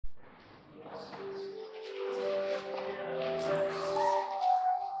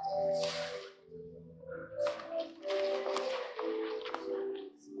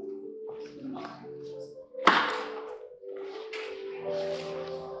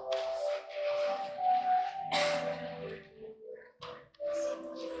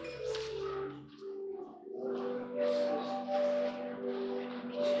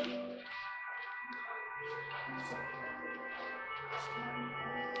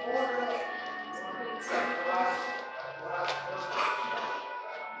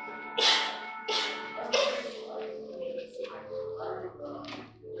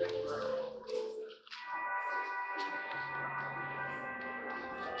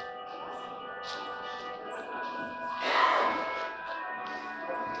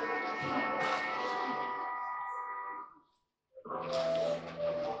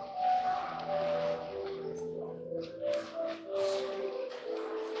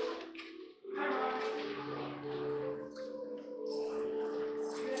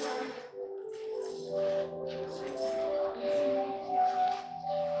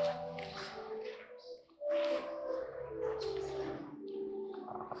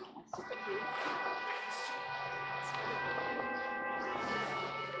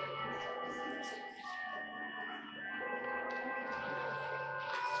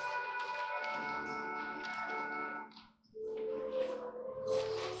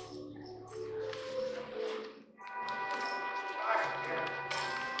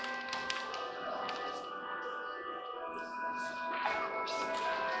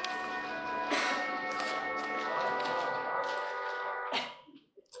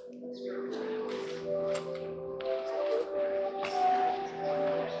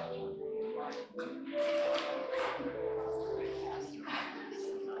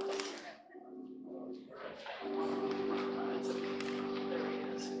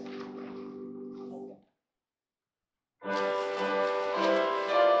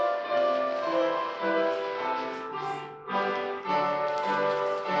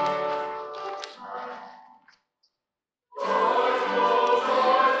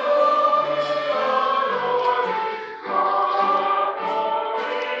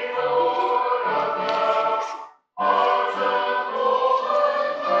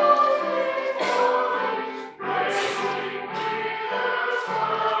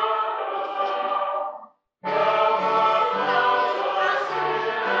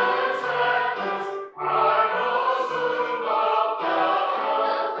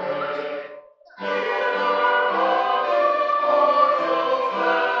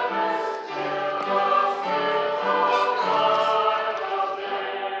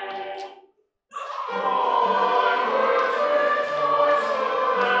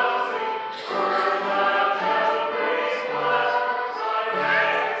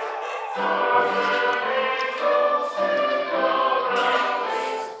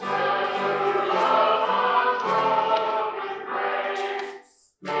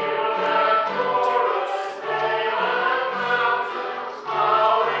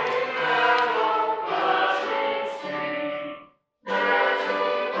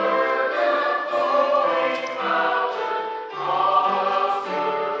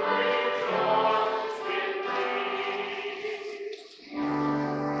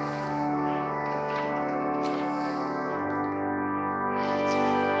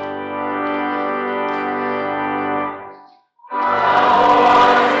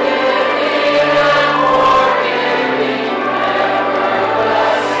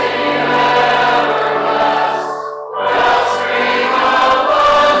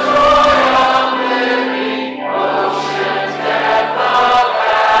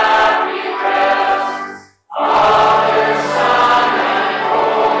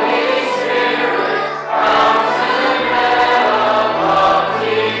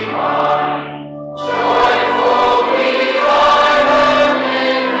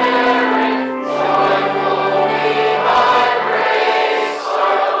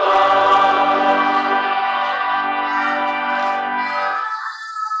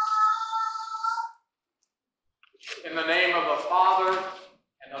In the name of the Father,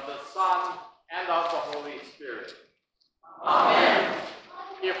 and of the Son, and of the Holy Spirit. Amen.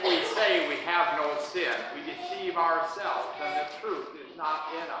 If we say we have no sin, we deceive ourselves, and the truth is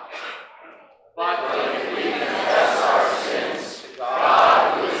not in us. But if we confess our sins,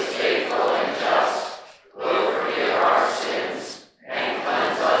 God, who is faithful and just, will forgive our sins and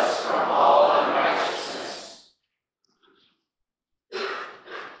cleanse us from all unrighteousness.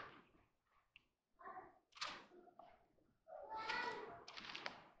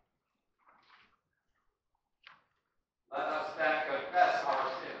 Let us then confess our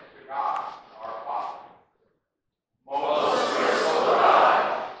sins to God, our Father. Most merciful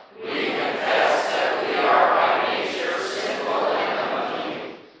God, we confess that we are by nature sinful and unclean.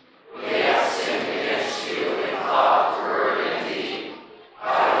 We have sinned against you in thought, word, and deed,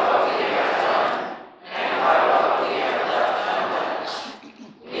 by what we have done and by what we have left undone.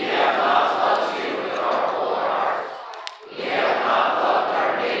 We have not loved you with our whole heart. We have not loved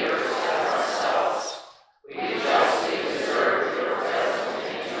our neighbors as ourselves. We justly deserve your present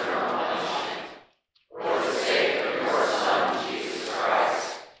and eternal punishment. For the sake of your Son, Jesus Christ,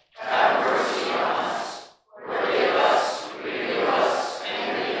 have mercy on us. Forgive us, renew us, and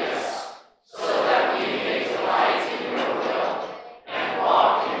lead us, so that we may delight in your will and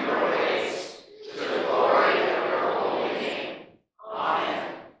walk in your ways, to the glory of your holy name. Amen.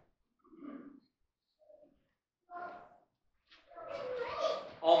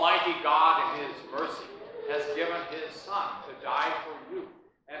 Almighty God, in his mercy, has given his Son to die for you,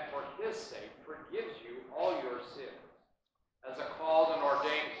 and for his sake forgives you all your sins. As a called and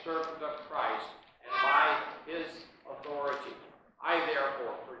ordained servant of Christ, and by his authority, I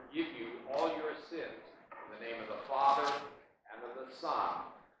therefore forgive you all your sins, in the name of the Father, and of the Son,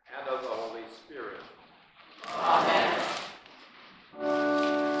 and of the Holy Spirit. Amen.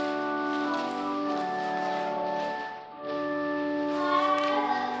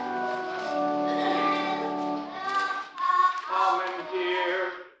 Come and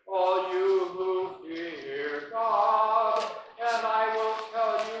hear, all you who fear God, and I will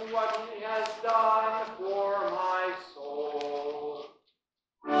tell you what he has done for my soul.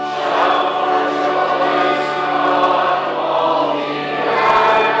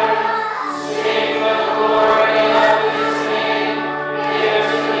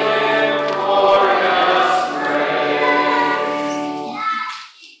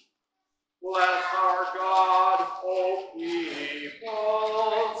 Bless our God, O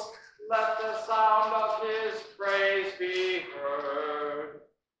peoples. Let the sound of his praise be heard.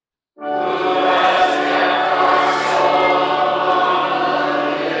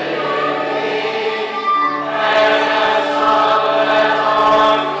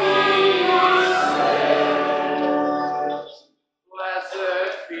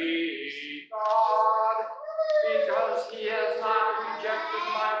 Blessed be God, because he has not rejected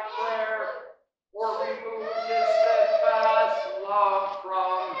my prayer or removed his steadfast love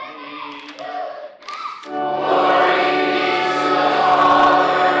from me. Glory be to the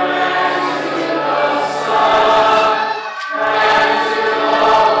Father, and to the Son, and to the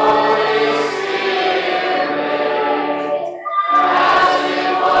Holy Spirit, as it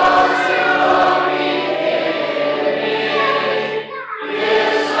was in the beginning,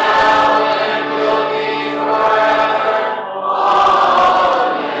 is now, and will be forever.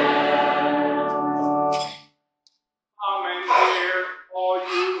 Amen. Come and hear, all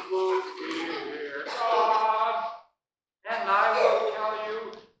you who fear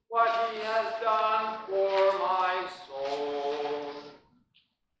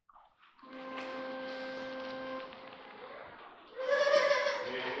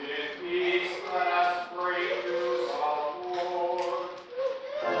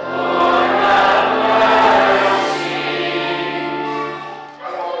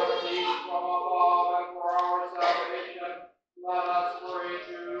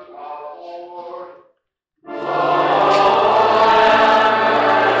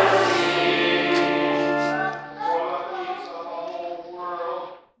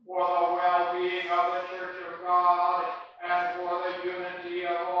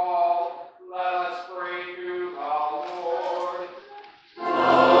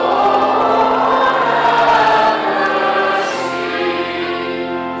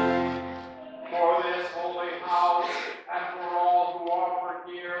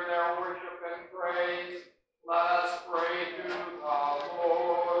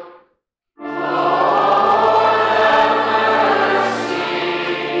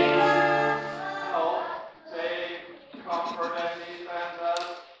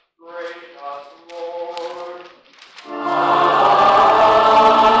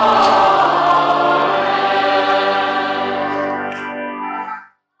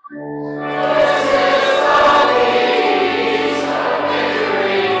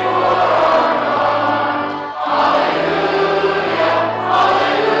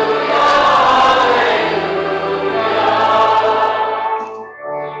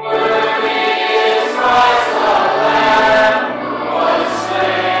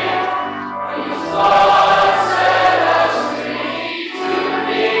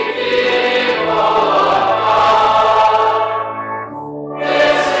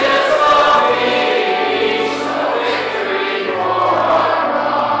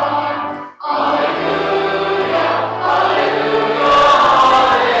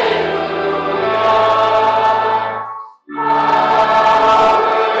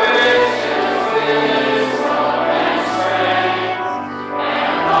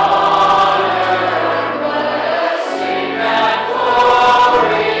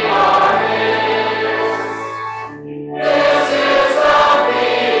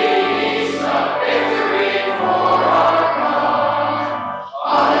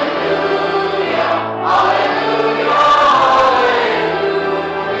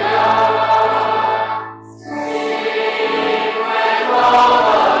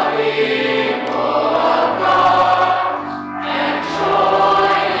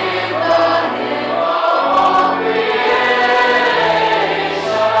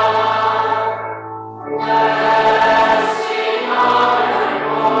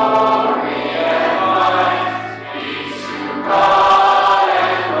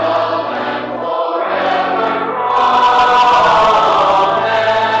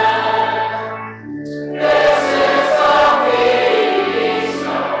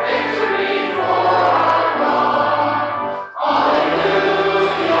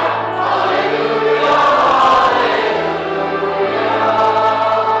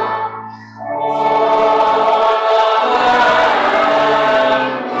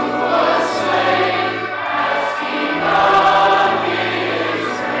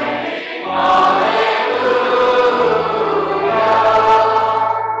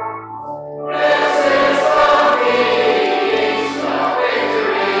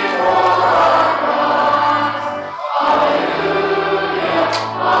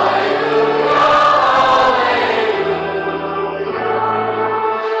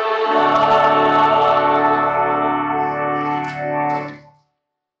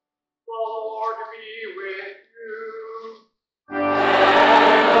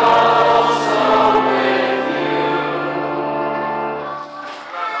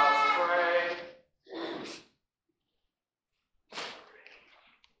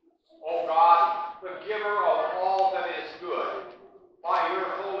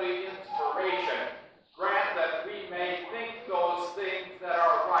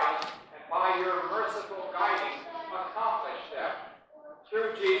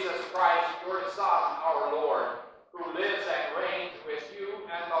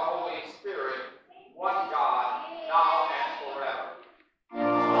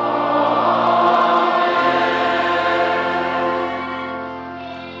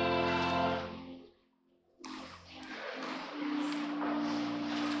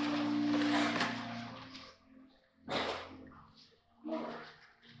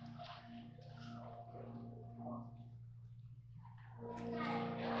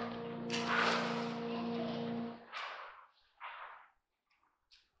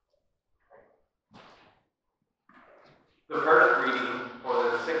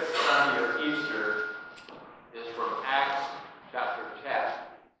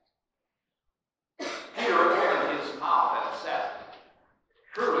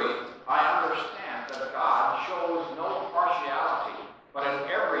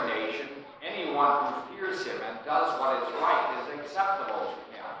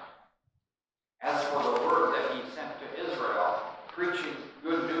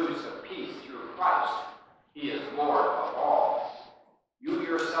He is Lord of all. You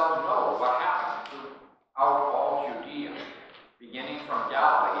yourselves know what happened throughout all Judea, beginning from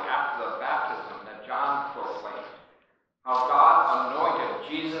Galilee after the baptism that John proclaimed, how God anointed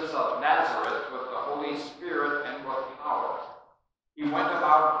Jesus of Nazareth with the Holy Spirit and with power. He went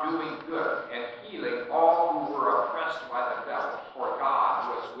about doing good and healing all who were oppressed by the devil, for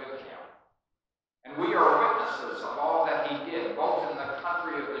God was with him. And we are witnesses of all that he did, both in the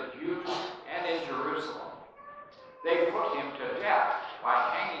country of the Jews and in Jerusalem. They put him to death by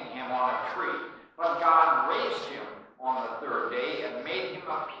hanging him on a tree, but God raised him on the third day and made him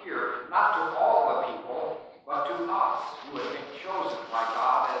appear not to all the people, but to us who had been chosen by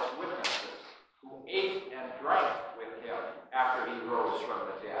God as witnesses, who ate and drank with him after he rose from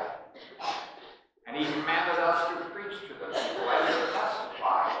the dead. And he commanded us to preach to the people and to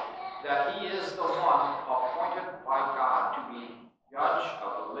testify that he is the one appointed by God to be judge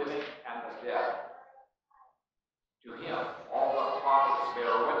of the living and the dead. To him, all the prophets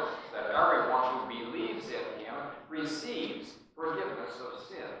bear witness that everyone who believes in him receives forgiveness of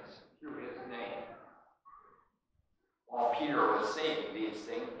sins through his name. While Peter was saying these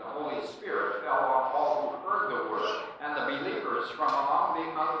things, the Holy Spirit fell on all who heard the word, and the believers from among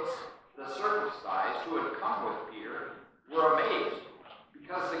the circumcised who had come with Peter were amazed,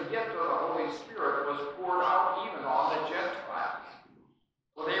 because the gift of the Holy Spirit was poured out even on the Gentiles.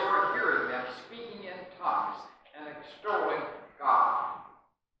 For they were hearing them speaking in tongues and extolling God.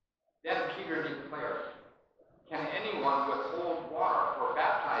 Then Peter declared, "Can anyone withhold water for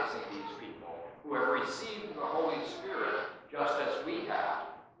baptizing these people who have received the Holy Spirit just as we have?"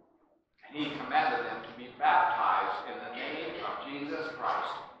 And he commanded them to be baptized in the name of Jesus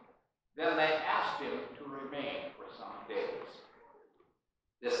Christ. Then they asked him to remain for some days.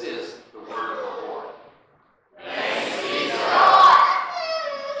 This is the word of the Lord. Thanks be to God.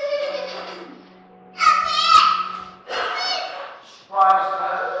 Christ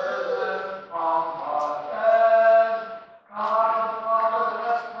has risen from the dead. God the Father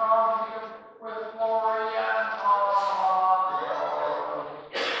has crowned him with glory and honor.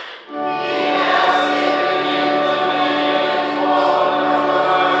 He has given him the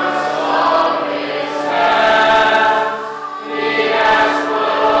followers of his hand. He has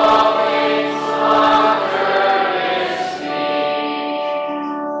put all things under his feet.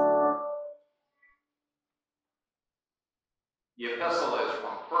 The epistle is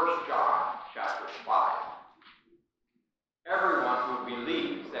from 1 John, chapter 5. Everyone who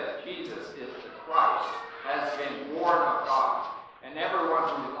believes that Jesus is the Christ has been born of God, and everyone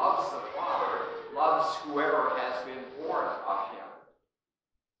who loves the Father loves whoever has been born of him.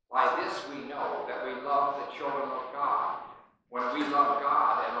 By this we know that we love the children of God, when we love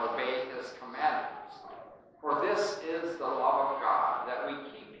God and obey his commandments. For this is the love of God, that we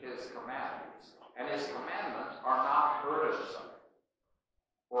keep his commandments, and his commandments are not burdensome.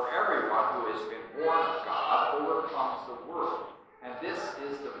 For everyone who has been born of God overcomes the world, and this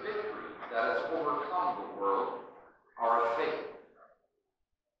is the victory that has overcome the world, our faith.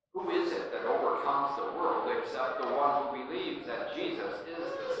 Who is it that overcomes the world except the one who believes that Jesus is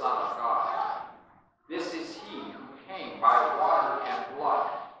the Son of God? This is he who came by water and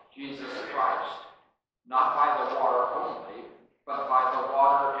blood, Jesus Christ, not by the water only, but by the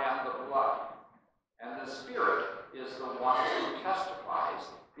water and the blood. And the Spirit is the one who testifies,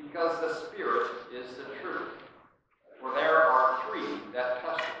 because the Spirit is the truth. For there are three that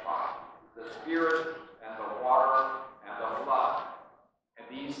testify, the Spirit and the water and the blood, and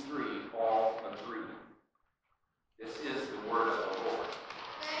these three all agree. This is the word of the Lord.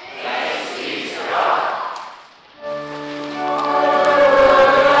 Thanks be to God.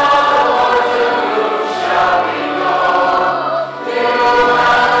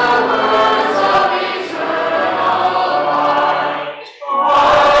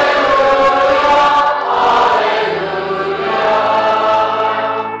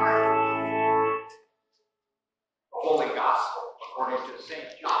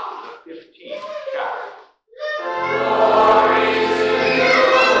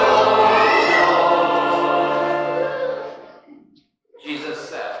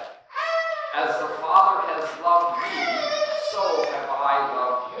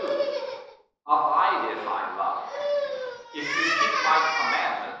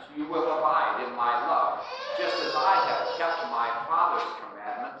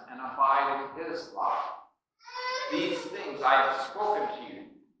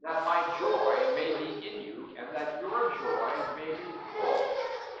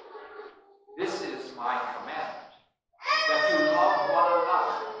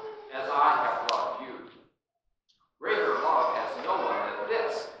 Greater love has no one than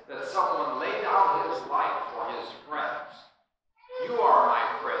this, that someone laid down his life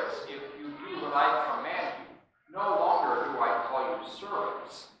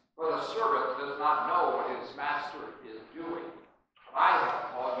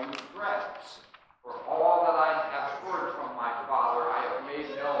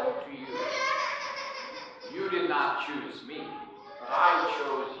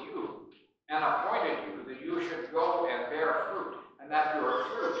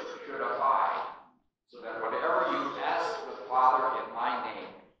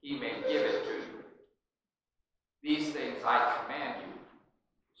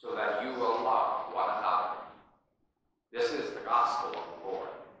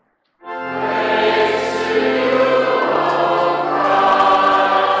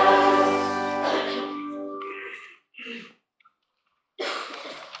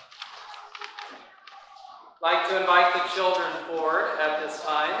this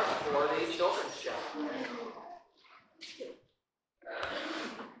time for the children's show.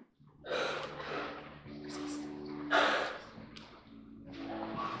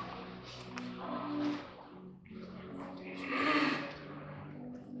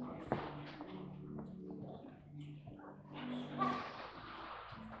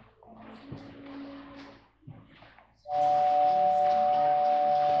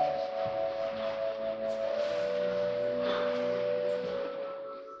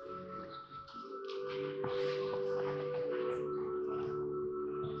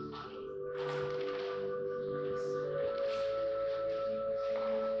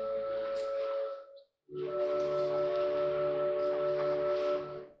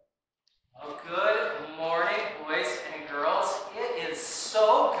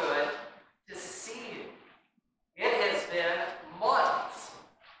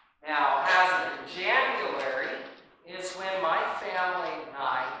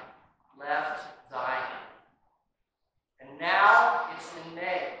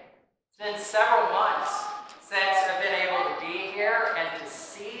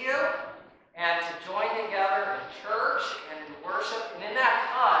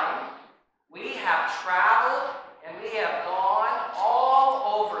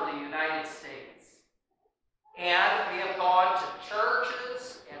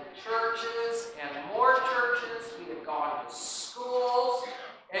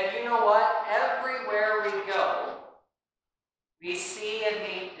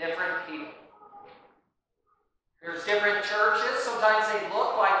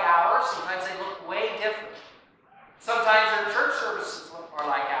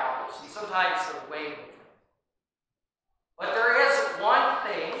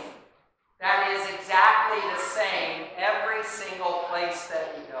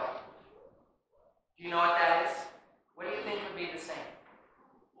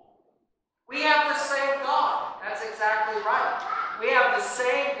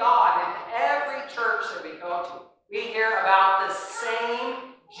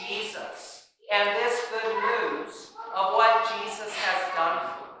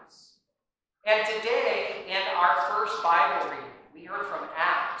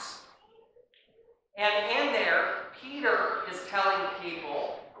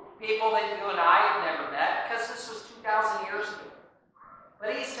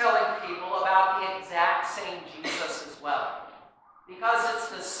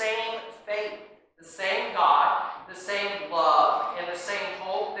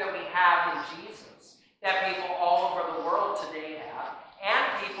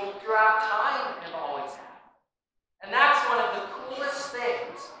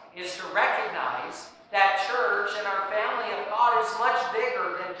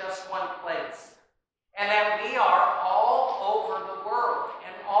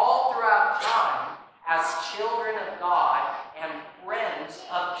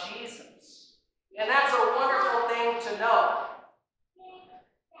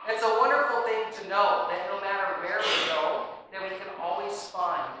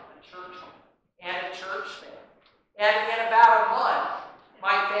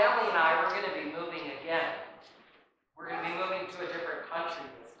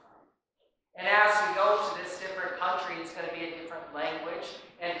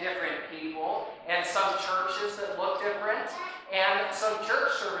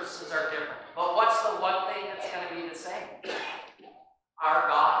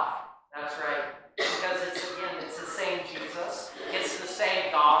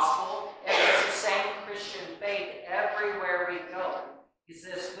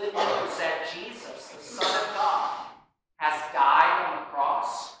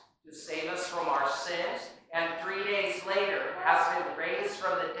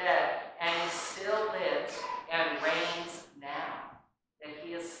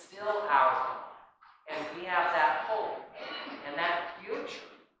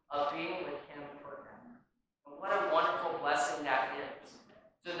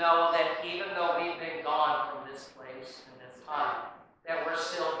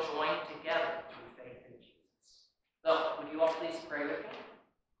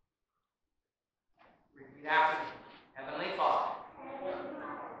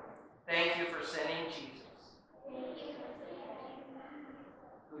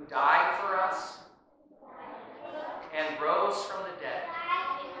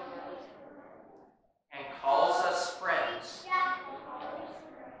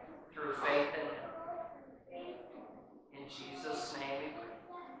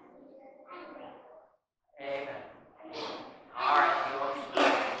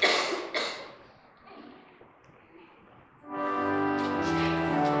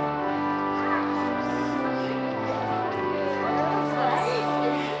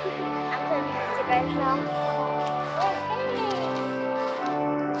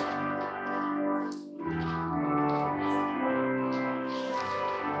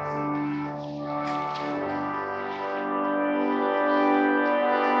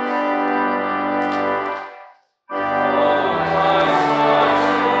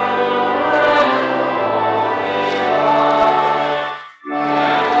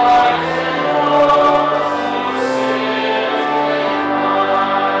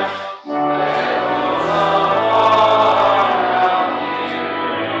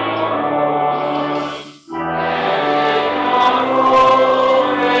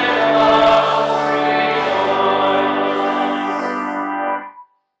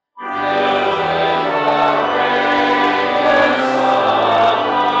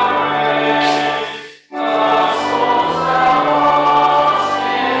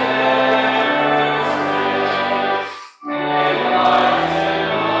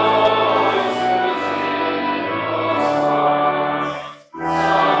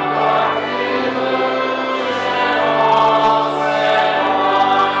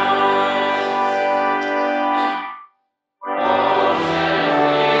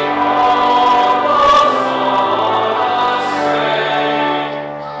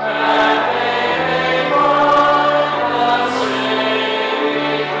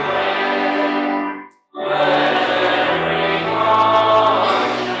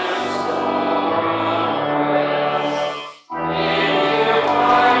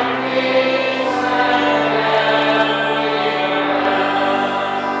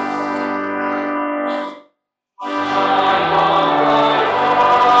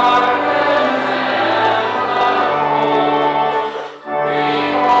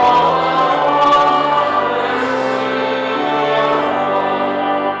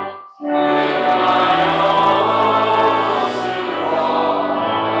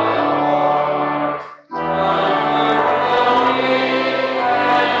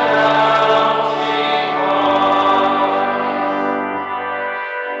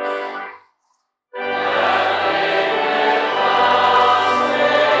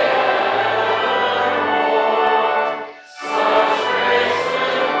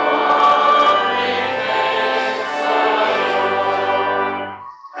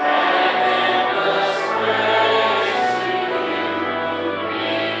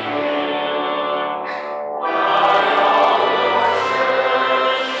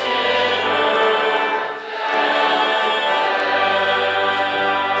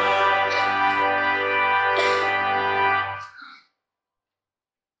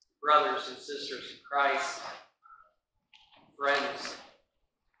 Brothers and sisters in Christ, friends,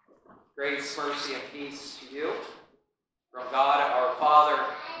 grace, mercy, and peace to you from God our Father,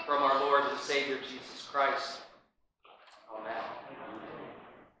 from our Lord and Savior Jesus Christ. Amen.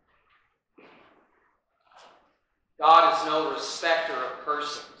 God is no respecter of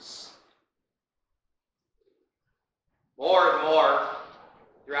persons. More and more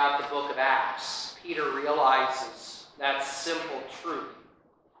throughout the book of Acts, Peter realizes that simple truth.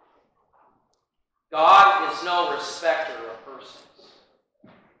 God is no respecter of persons.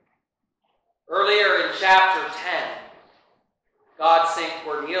 Earlier in chapter 10, God sent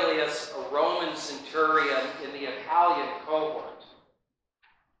Cornelius, a Roman centurion in the Italian cohort,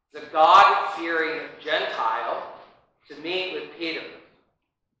 the God-fearing Gentile, to meet with Peter.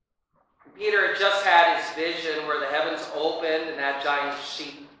 Peter had just had his vision where the heavens opened and that giant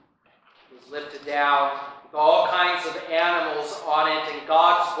sheep was lifted down with all kinds of animals on it, and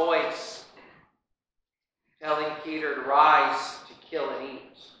God's voice telling Peter to rise to kill and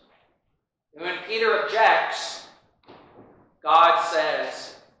eat. And when Peter objects, God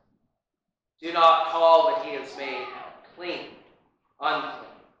says, "Do not call what he has made clean, unclean,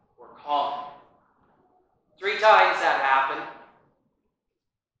 or common." 3 times that happened.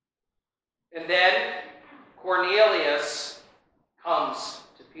 And then Cornelius comes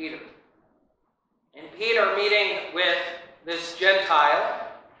to Peter. And Peter, meeting with this Gentile,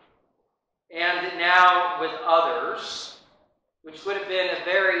 and now with others, which would have been a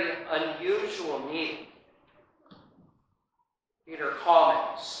very unusual meeting, Peter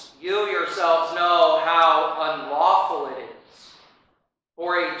comments, "You yourselves know how unlawful it is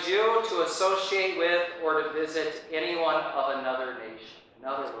for a Jew to associate with or to visit anyone of another nation." In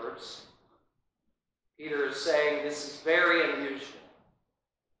other words, Peter is saying this is very unusual,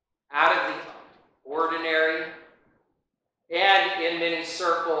 out of the ordinary, and in many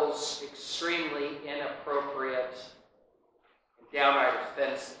circles, extremely inappropriate and downright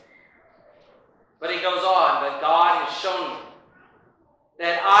offensive. But he goes on, "But God has shown me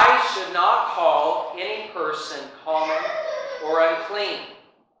that I should not call any person common or unclean.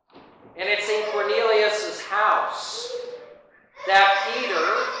 and it's in Cornelius' house that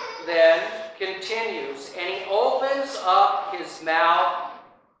Peter then continues, and he opens up his mouth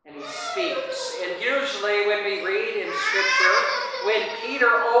and he speaks. And usually when we read in Scripture, when Peter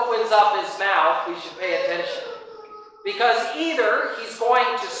opens up his mouth, we should pay attention. Because either he's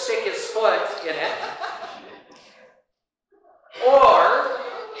going to stick his foot in it, or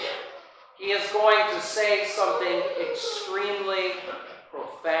he is going to say something extremely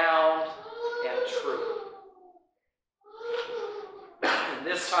profound and true. And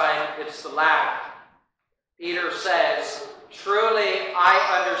this time it's the latter. Peter says, "Truly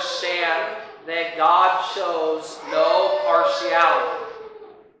I understand that God shows no partiality,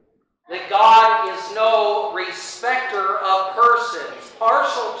 that God is no respecter of persons,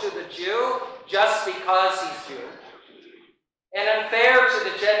 partial to the Jew just because he's Jew, and unfair to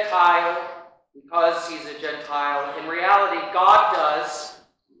the Gentile because he's a Gentile." In reality, God does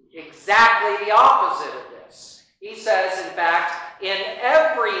exactly the opposite of this. He says, in fact, in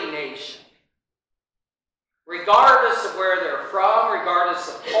every nation, regardless of where they're from, regardless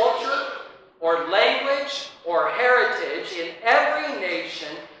of culture or language or heritage, in every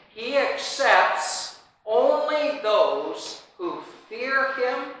nation, he accepts only those who fear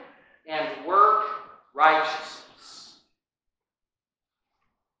him and work righteousness.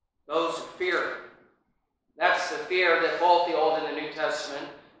 Those who fear him. That's the fear that both the Old and the New Testament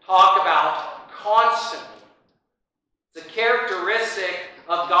talk about constantly. It's a characteristic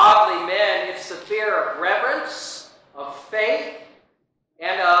of godly men. It's the fear of reverence, of faith,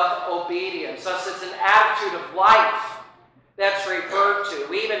 and of obedience. Thus, it's an attitude of life that's referred to.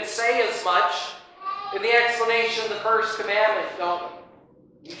 We even say as much in the explanation of the first commandment, don't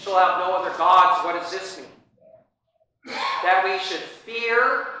we? You shall have no other gods. What does this mean? That we should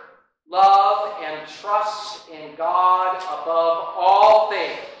fear, love, and trust in God above all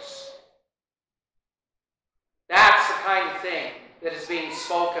things. That's the kind of thing that is being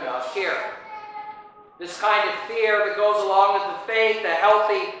spoken of here. This kind of fear that goes along with the faith, the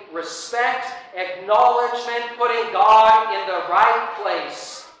healthy respect, acknowledgement, putting God in the right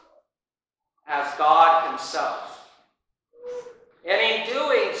place as God himself. And in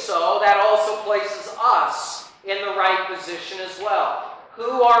doing so, that also places us in the right position as well.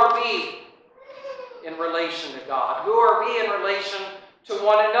 Who are we in relation to God? Who are we in relation to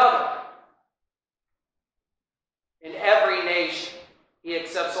one another? In every nation, he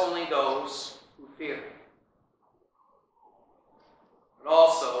accepts only those who fear him, but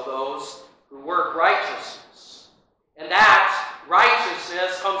also those who work righteousness. And that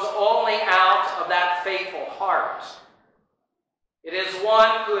righteousness comes only out of that faithful heart. It is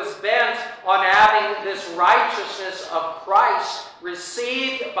one who is bent on having this righteousness of Christ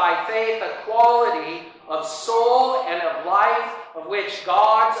received by faith, a quality of soul and of life of which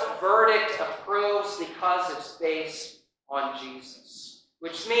God's verdict approves because it's based on Jesus.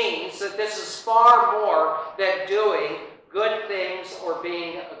 Which means that this is far more than doing good things or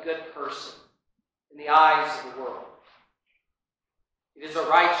being a good person in the eyes of the world. It is a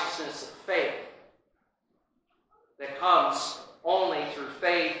righteousness of faith that comes only through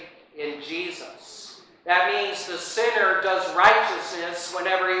faith in Jesus. That means the sinner does righteousness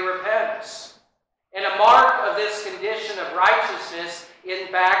whenever he repents. And a mark of this condition of righteousness, in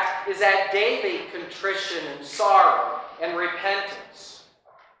fact, is that daily contrition and sorrow and repentance.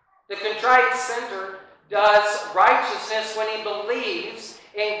 The contrite sinner does righteousness when he believes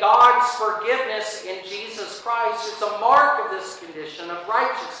in God's forgiveness in Jesus Christ. It's a mark of this condition of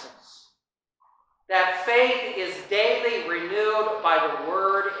righteousness. That faith is daily renewed by the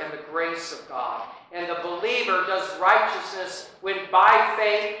Word and the grace of God. And the believer does righteousness when by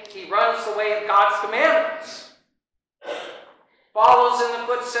faith he runs the way of God's commandments, follows in the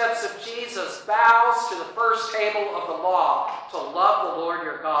footsteps of Jesus, bows to the first table of the law, to love the Lord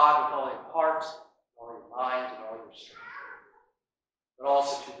your God with all your heart, all your mind, and all your strength. But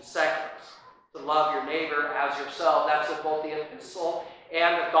also to the second, to love your neighbor as yourself. That's what both the epistle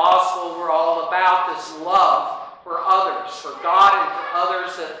and the gospel were all about, this love for others, for God and for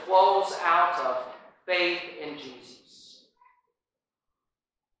others that flows out of faith in Jesus.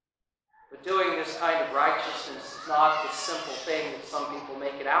 But doing this kind of righteousness is not the simple thing that some people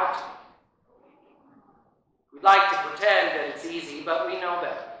make it out to. We'd like to pretend that it's easy, but we know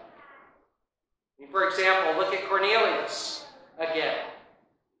better. For example, look at Cornelius again.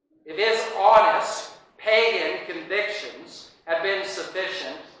 If his honest, pagan convictions had been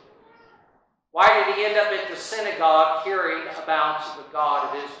sufficient, why did he end up at the synagogue hearing about the God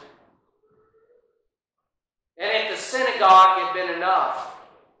of Israel? And if the synagogue had been enough,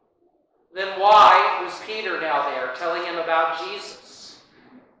 then why was Peter now there telling him about Jesus?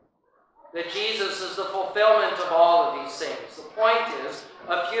 that Jesus is the fulfillment of all of these things. The point is,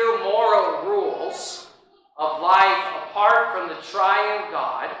 a few moral rules of life apart from the triune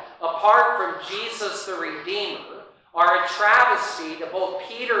God, apart from Jesus the Redeemer, are a travesty to both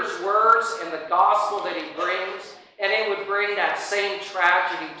Peter's words and the gospel that he brings, and it would bring that same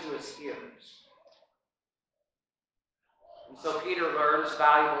tragedy to his hearers. And so Peter learns a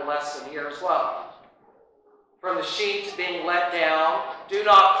valuable lesson here as well. From the sheet being let down, do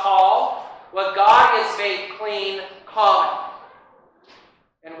not call what God has made clean common.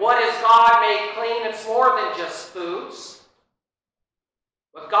 And what is God made clean? It's more than just foods.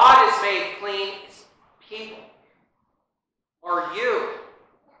 What God has made clean is people. Or you.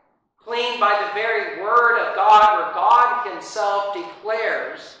 Clean by the very word of God, where God himself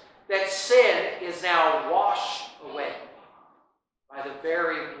declares that sin is now washed away by the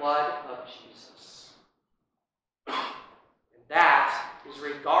very blood of Jesus. And that is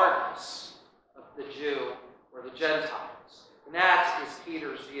regardless of the Jew or the Gentile. And that is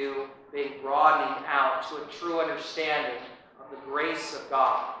Peter's view, being broadening out to a true understanding of the grace of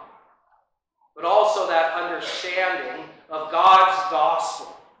God. But also that understanding of God's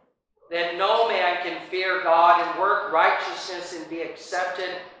gospel, that no man can fear God and work righteousness and be accepted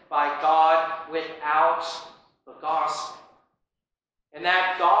by God without the gospel. And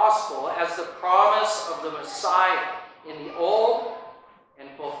that gospel as the promise of the Messiah in the Old and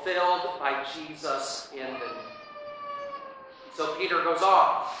fulfilled by Jesus in the New. So Peter goes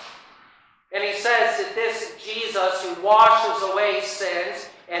on, and he says that this Jesus who washes away sins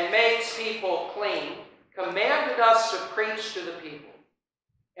and makes people clean commanded us to preach to the people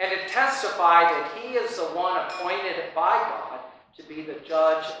and to testify that he is the one appointed by God to be the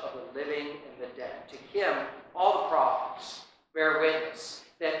judge of the living and the dead. To him, all the prophets bear witness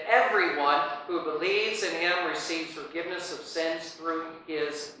that everyone who believes in him receives forgiveness of sins through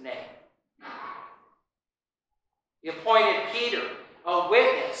his name. He appointed Peter a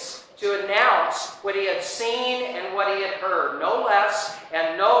witness to announce what he had seen and what he had heard, no less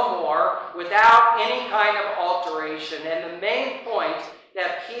and no more, without any kind of alteration. And the main point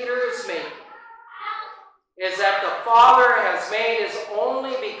that Peter is making is that the Father has made his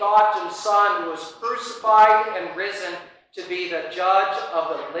only begotten Son, who was crucified and risen, to be the judge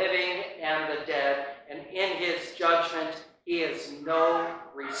of the living and the dead. And in his judgment, he is no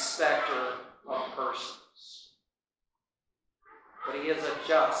respecter of persons. But he is a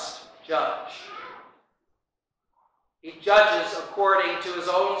just judge. He judges according to his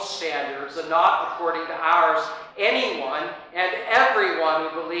own standards and not according to ours. Anyone and everyone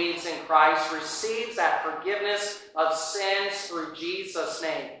who believes in Christ receives that forgiveness of sins through Jesus'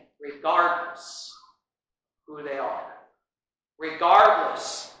 name, regardless who they are,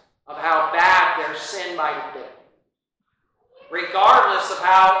 regardless of how bad their sin might have been, regardless of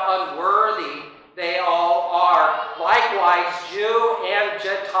how unworthy they all are. Likewise, Jew and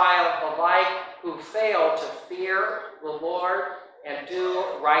Gentile alike, who fail to fear the Lord and do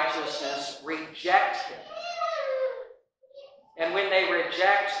righteousness, reject him. And when they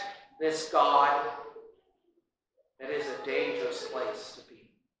reject this God, it is a dangerous place to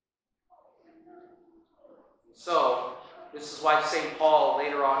be. And so, this is why St. Paul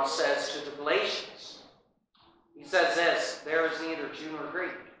later on says to the Galatians, he says this, there is neither Jew nor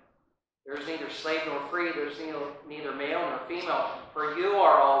Greek. There is neither slave nor free. There is neither male nor female. For you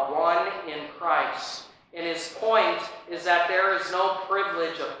are all one in Christ. And his point is that there is no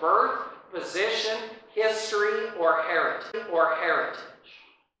privilege of birth, position, history, or heritage.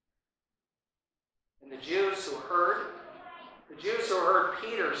 And the Jews who heard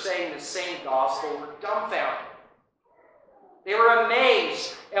Peter saying the same gospel were dumbfounded. They were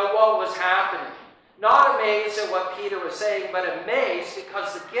amazed at what was happening. Not amazed at what Peter was saying, but amazed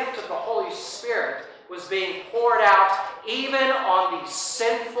because the gift of the Holy Spirit was being poured out even on these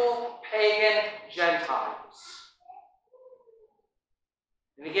sinful pagan Gentiles.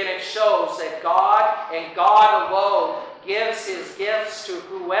 And again, it shows that God and God alone gives his gifts to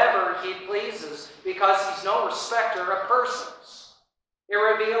whoever he pleases because he's no respecter of persons. It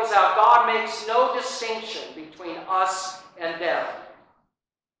reveals how God makes no distinction between us and them.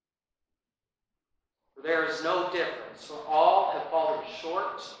 There is no difference, for all have fallen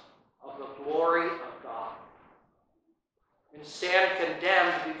short of the glory of God, and stand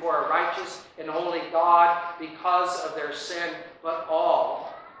condemned before a righteous and holy God because of their sin, but all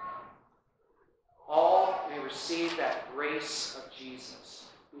may receive that grace of Jesus,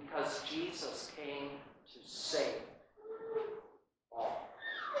 because Jesus came to save all.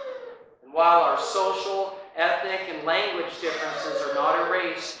 And while our social, ethnic, and language differences are not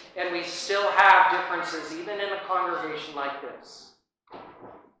erased, and we still have differences even in a congregation like this,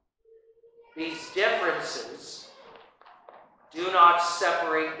 These differences do not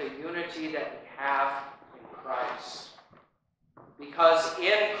separate the unity that we have in Christ. Because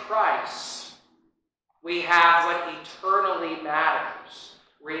in Christ, we have what eternally matters,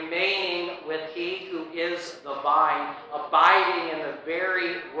 remaining with He who is the vine, abiding in the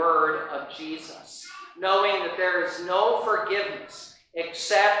very word of Jesus, knowing that there is no forgiveness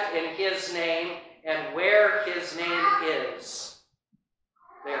except in His name, and where His name is,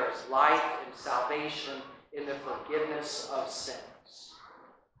 there is life and salvation in the forgiveness of sins.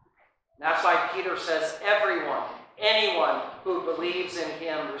 And that's why Peter says anyone who believes in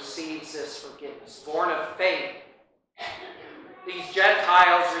Him receives this forgiveness. Born of faith. These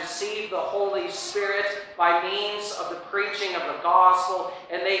Gentiles receive the Holy Spirit by means of the preaching of the gospel,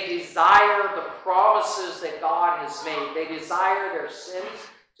 and they desire the promises that God has made. They desire their sins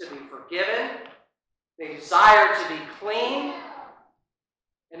to be forgiven. They desire to be clean.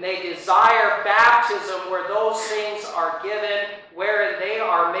 And they desire baptism where those things are given, wherein they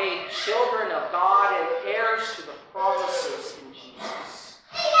are made children of God and heirs to the promises in Jesus.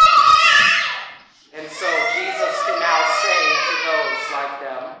 And so Jesus can now say to those like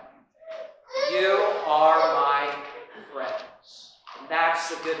them, "You are my friends." And that's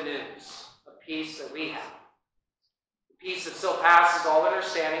the good news, a peace that we have. A peace that still passes all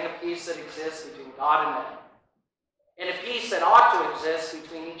understanding, a peace that exists between God and men. And a peace that ought to exist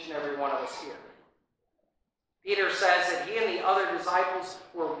between each and every one of us here. Peter says that he and the other disciples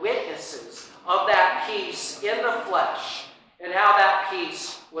were witnesses of that peace in the flesh, and how that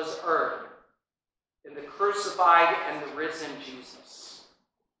peace was earned in the crucified and the risen Jesus.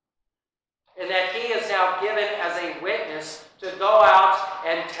 And that he is now given as a witness to go out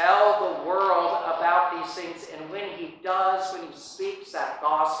and tell the world about these things. And when he does, when he speaks that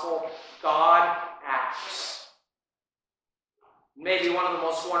gospel, God acts. Maybe one of the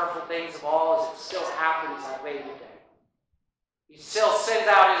most wonderful things of all is it still happens that way today. He still sends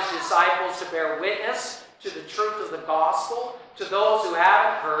out his disciples to bear witness to the truth of the gospel, to those who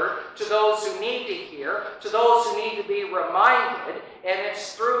haven't heard, to those who need to hear, to those who need to be reminded. And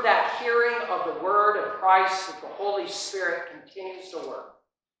it's through that hearing of the word of Christ that the Holy Spirit continues to work.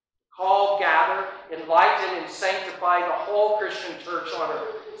 Call, gather, enlighten, and sanctify the whole Christian church on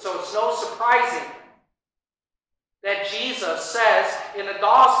earth. So it's no surprising that Jesus says in the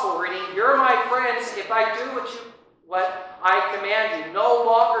gospel reading, "You're my friends if I do what I command you. No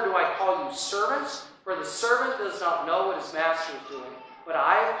longer do I call you servants, for the servant does not know what his master is doing, but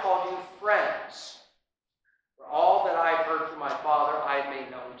I have called you friends. For all that I have heard from my Father, I have made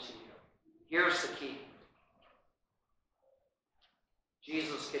known to you." Here's the key.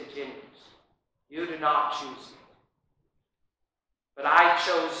 Jesus continues, "You do not choose me, but I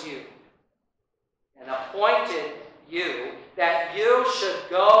chose you and appointed you that you should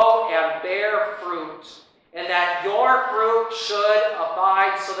go and bear fruit, and that your fruit should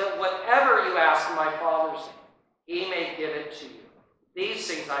abide, so that whatever you ask in my Father's name, he may give it to you. These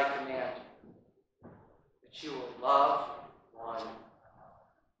things I command you, that you will love one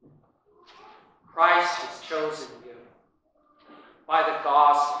another." Christ has chosen you by the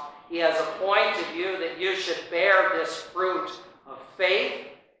gospel. He has appointed you that you should bear this fruit of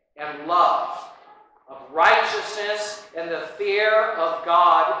faith and love, of righteousness and the fear of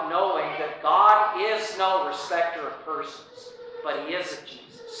God, knowing that God is no respecter of persons, but he is a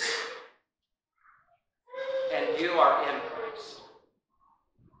Jesus. And you are in Christ.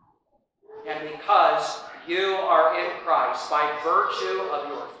 And because you are in Christ, by virtue of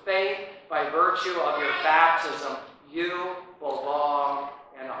your faith, by virtue of your baptism, you belong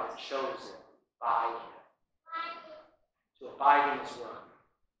and are chosen by him to abide in his word,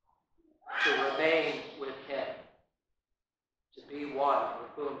 to remain with him, to be one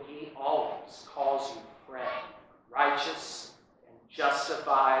with whom he always calls you friend, righteous and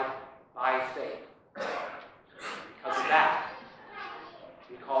justified by faith. Because of that,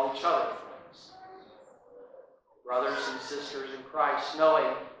 we call each other friends, brothers and sisters in Christ,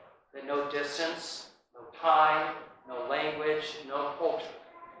 knowing that no distance, no time, no language, no culture,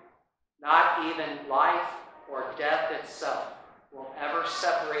 not even life or death itself, will ever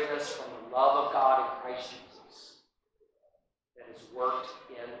separate us from the love of God in Christ Jesus that is worked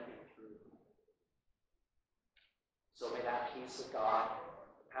in and through you. So may that peace of God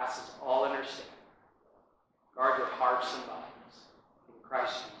that passes all understanding guard your hearts and minds in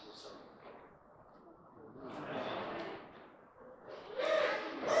Christ Jesus. Amen.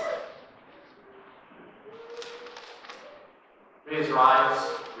 Please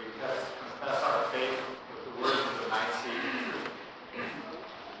rise. We confess our faith with the words of the Nicene Creed.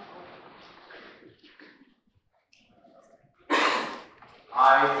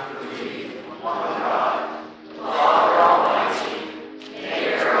 I believe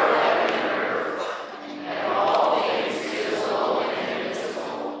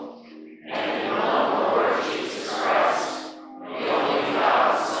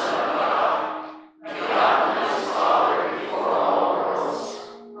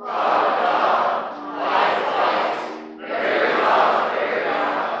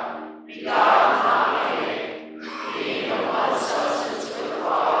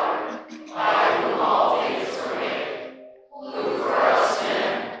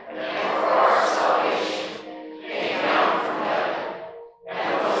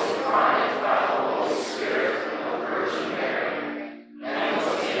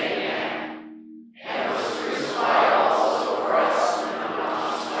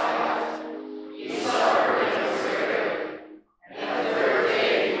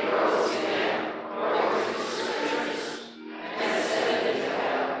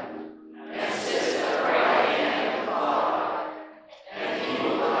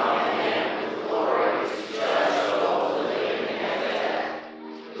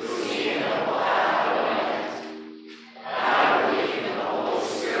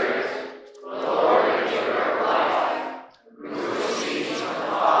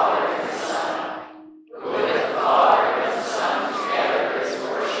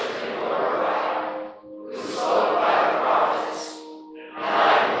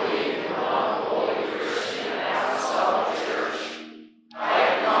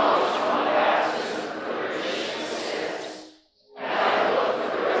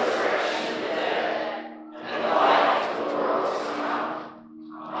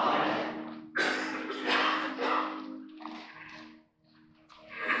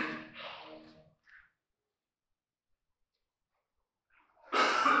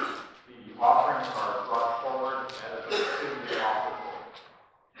time cards brought forward as the student officer.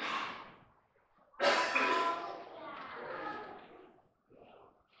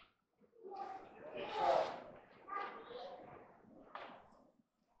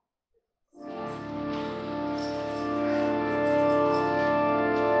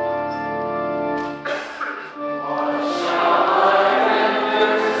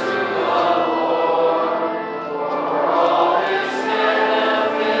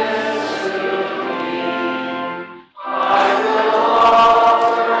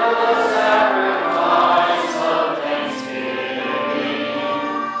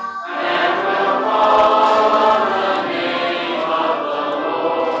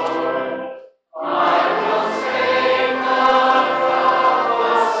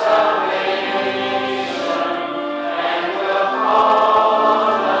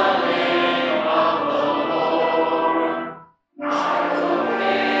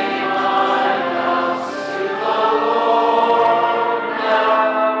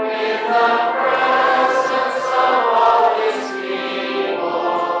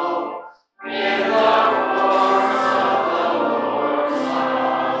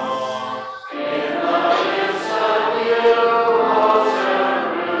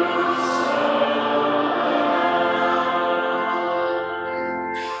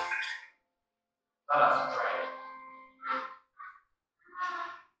 Let us pray.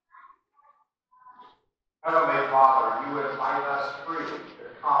 Heavenly Father, you invite us freely to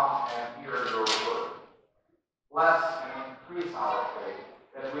come and hear your word. Bless and increase our faith,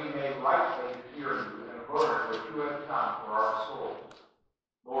 that we may rightly hear you and learn what you have done for our souls.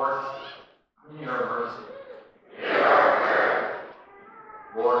 Lord, in your mercy, hear our prayer.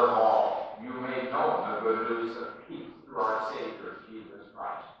 Lord of all, you made known the good news of peace through our Savior, Jesus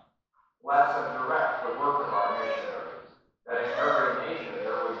Christ. Bless and direct the work of our missionaries, that in every nation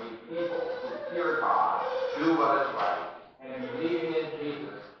there would be people who fear God, do what is right, and believing in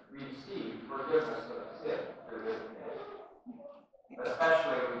Jesus, receive forgiveness of sin through his name.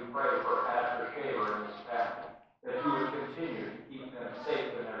 Especially we pray for Pastor Shaver and his family, that you would continue to keep them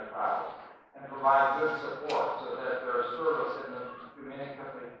safe in their travels, and provide good support so that their service in the Dominican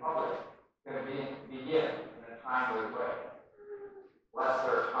Republic can begin in a timely way. Bless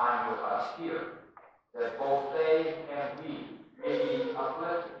their time with us here, that both they and we may be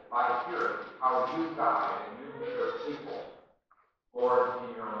uplifted by hearing how you guide and use your people. Lord,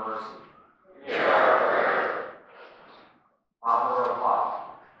 in your mercy, hear our prayer. Father of love,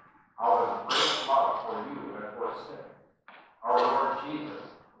 out of great love for you and for sin, our Lord Jesus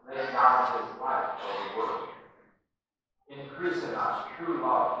laid down his life for the world. Increase in us true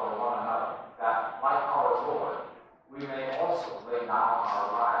love for one another, that, like our Lord, we may also lay down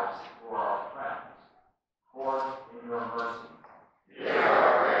our lives for our friends. Lord, in your mercy, hear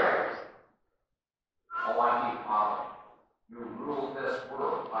our prayers. Almighty Father, you rule this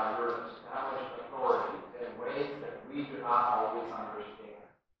world by your established authorities in ways that we do not always understand.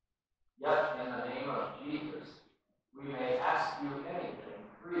 Yet, in the name of Jesus, we may ask you anything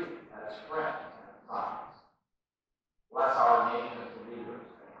freely as friends and sons. Bless our nation's leaders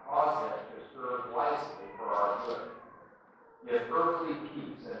and cause them to serve wisely for our good. Give earthly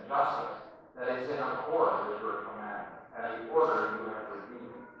peace and justice that is in accord with your commandment and the order you have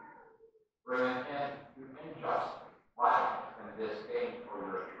redeemed. Bring an end to injustice, violence, and disdain for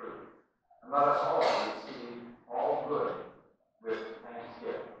your truth. And let us all receive all good with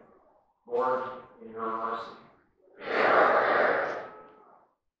thanksgiving. Lord, in your mercy, hear our prayer.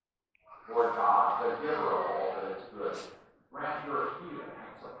 Lord God, the giver of all that is good, grant your healing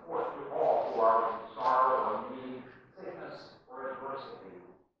and support to all who are in sorrow or need, sickness, or adversity,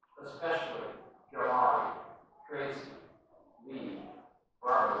 especially Jamari, Tracy, Lee,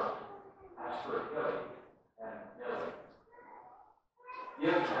 Barbara, Pastor Hilly, and Millie.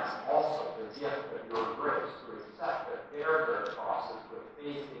 Give them also the gift of your grace to accept and bear their crosses with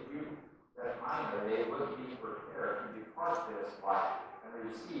faith in you, that finally they would be prepared to depart this life and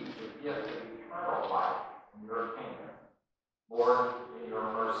receive the gift of eternal life in your kingdom. Lord, in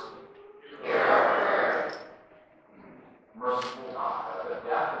your mercy, hear our prayer. Merciful God, at the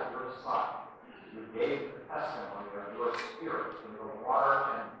death of your Son, you gave the testimony of your Spirit in the water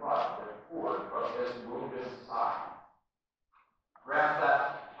and blood that poured from his wounded side. Grant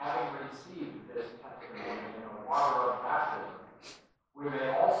that, having received this testimony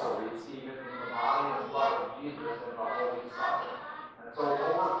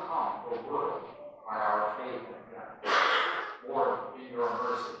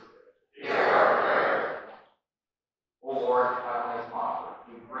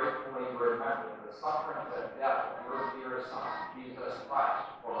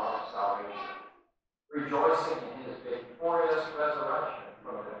Rejoicing in his victorious resurrection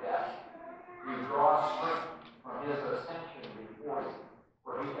from the dead, we draw strength from his ascension before you,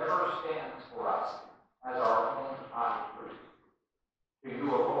 for he ever stands for us as our own high priest. To you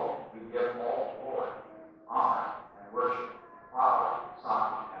alone we give all glory, honor, and worship, Father,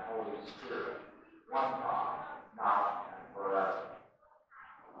 Son, and Holy Spirit, one God, now and forever.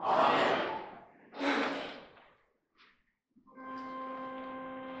 Amen.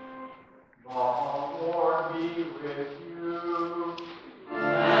 The Lord be with you.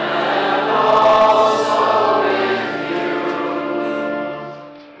 And also with you.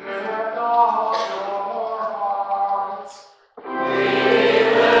 Lift up your hearts. We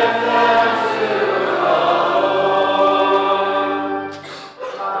lift them to the Lord.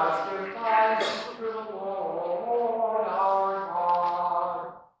 Let us give thanks to the Lord our God.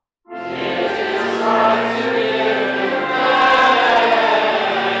 It is right to give him thanks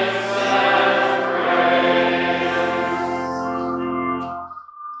and praise.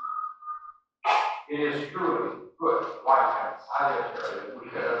 It is truly good, right, and salutary that we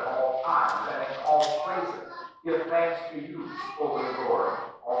should at all times and in all places give thanks to you, Holy Lord,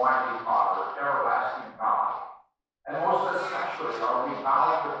 Almighty Father, everlasting God. And most especially are we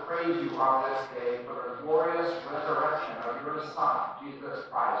bound to praise you on this day for the glorious resurrection of your Son, Jesus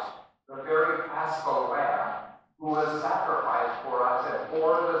Christ, the very Paschal Lamb, who was sacrificed for us and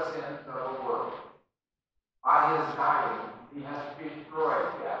bore the sins of the world. By his dying, he has destroyed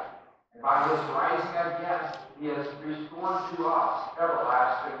death, and by his rising again, he has restored to us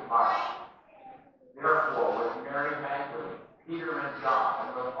everlasting life. Therefore, with Mary Magdalene, Peter and John,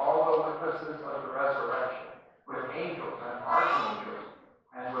 and with all the witnesses of the resurrection, with angels and archangels,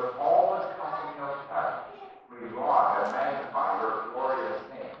 and with all the company of heaven, we laud and magnify your glorious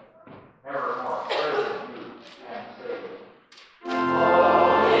name, evermore praising you and saying,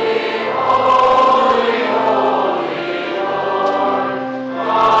 Holy, holy, holy Lord,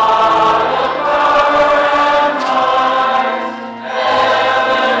 God of power and might,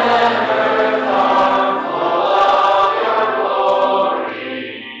 heaven and earth are full of your glory.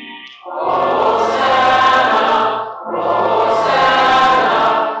 Hosanna, Hosanna,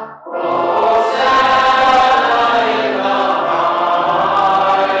 Hosanna in the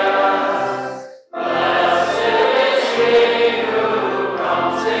highest. Blessed is he who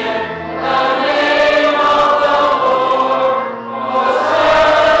comes in the name of the Lord.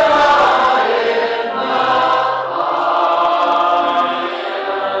 Hosanna in the highest.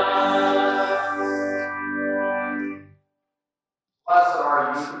 Blessed are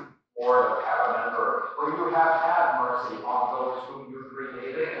you, Lord of heaven and earth, for you have had mercy on those whom you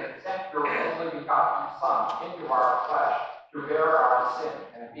created and sent your only begotten Son into our flesh to bear our sin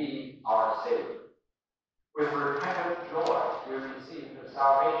and be our Savior. With repentant joy, we receive the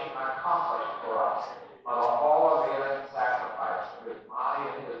salvation accomplished for us by the all-availing sacrifice of his body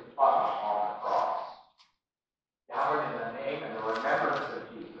and his blood on the cross. Gathered in the name and the remembrance of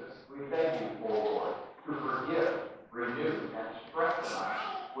Jesus, we beg you, O Lord, to forgive, renew, and strengthen us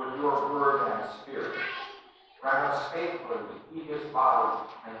with your word and spirit. Grant us faithfully to eat his body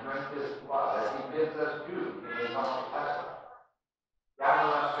and drink his blood as he bids us do in his own testament. Gather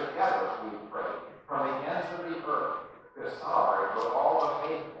us together, we pray, from the ends of the earth to celebrate with all the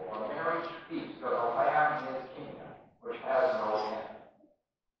faithful a marriage feast of the Lamb in his kingdom, which has no end.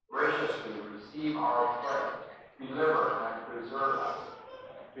 Graciously receive our prayer, deliver and preserve us.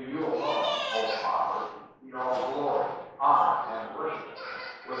 To you alone, O Father, be all glory, honor, and worship,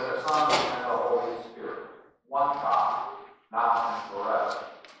 with the Son and the Holy Spirit, one God, now and forever.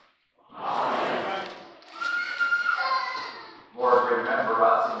 Amen. Lord, remember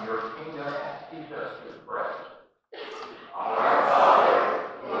us in your kingdom and teach us to pray. Our Father,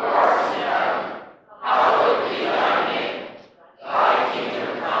 who art in heaven, hallowed be thy name. Thy kingdom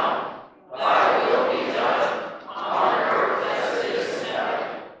come, thy will be done, on earth as it is in heaven.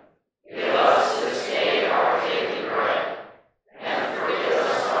 Give us this day our daily bread, and forgive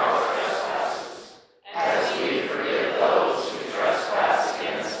us our trespasses, as we forgive those who trespass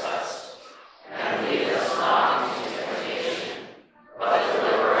against us. And lead us not into temptation, but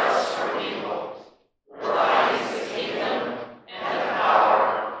deliver us from evil. For thine is the kingdom, and the power,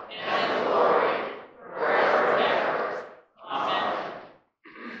 and the glory, forever and ever. Amen.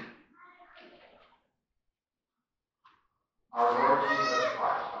 Our Lord Jesus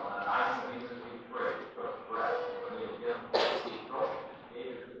Christ, on the night when he was betrayed, took bread, and when he had given thanks, he broke it and gave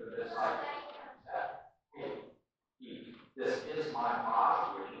it to the disciples, and said, Take, eat, this is my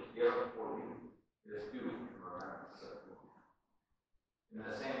body, which is given for you. This do in remembrance of me. In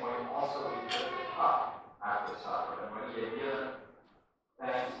the same way also he took the cup after supper, and when he had given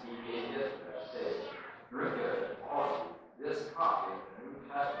thanks, he gave it, saying,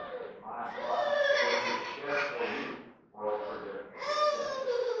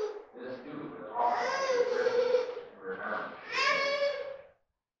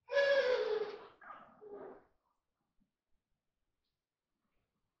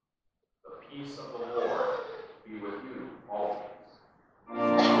 peace of the Lord be with you always.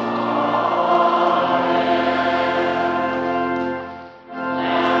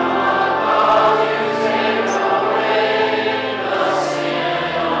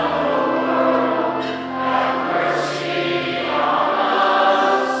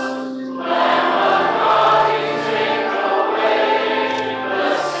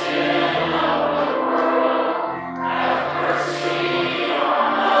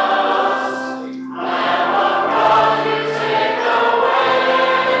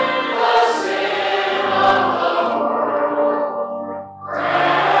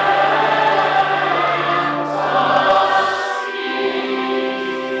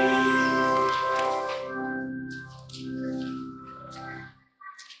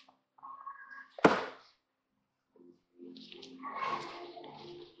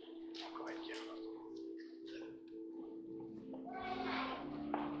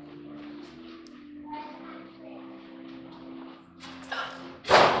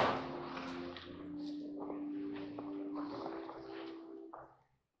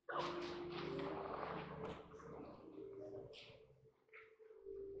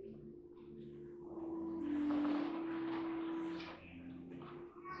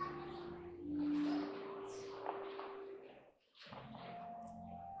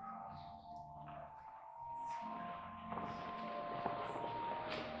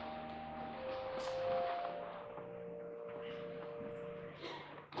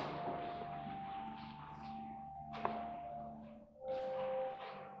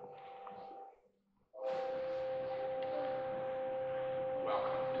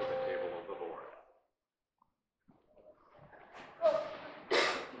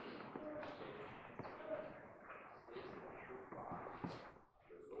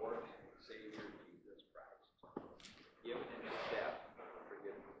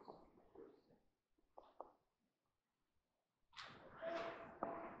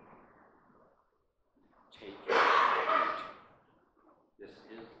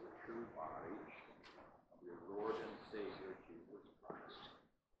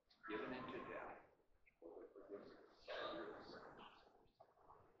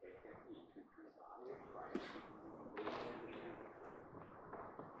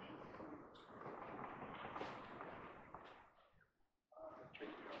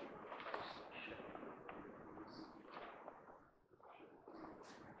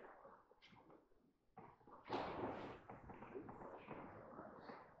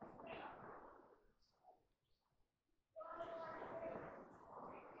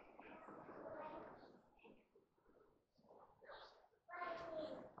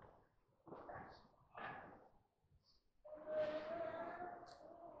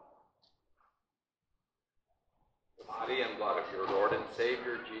 Body and blood of your Lord and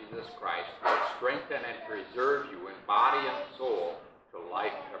Savior Jesus Christ will strengthen and preserve you in body and soul to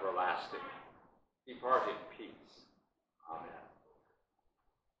life everlasting. Depart in peace. Amen.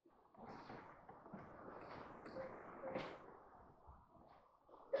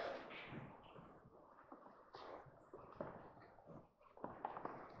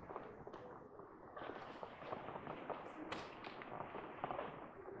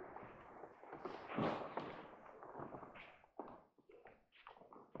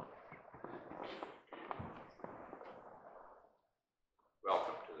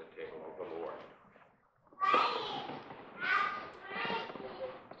 Welcome to the table of the Lord.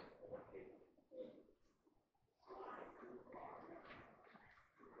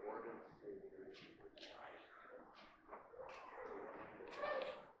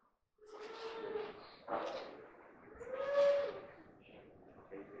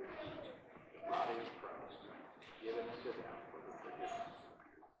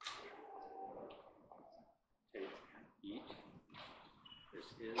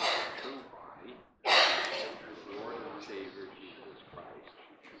 Is the true body of the Lord and Savior Jesus Christ,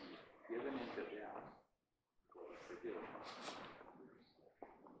 given into death for the forgiveness.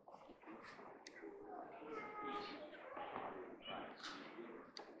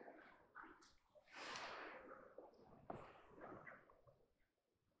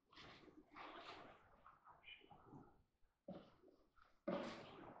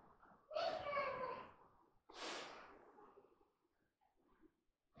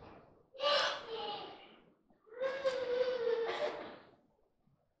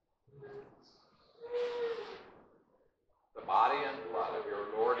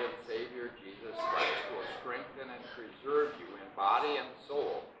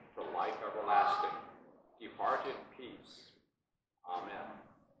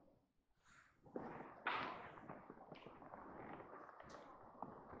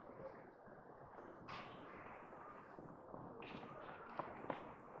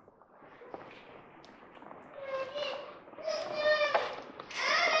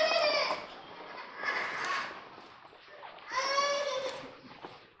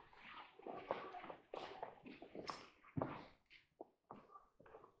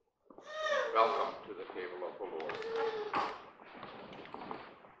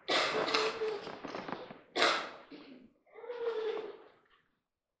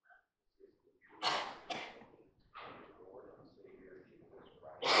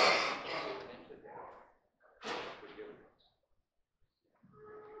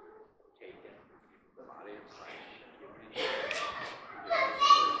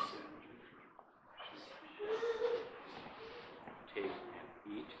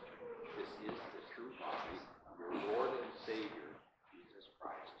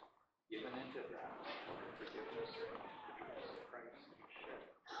 given into death for the forgiveness of Christ shed.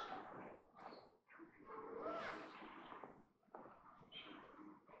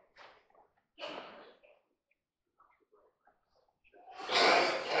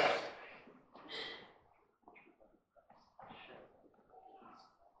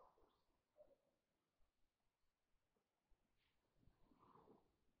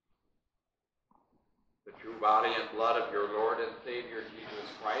 The true body and blood of your Lord and Savior Jesus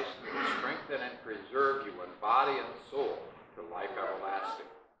Christ will strengthen and preserve you in body and soul to life everlasting.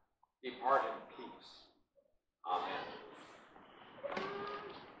 Depart in peace. Amen.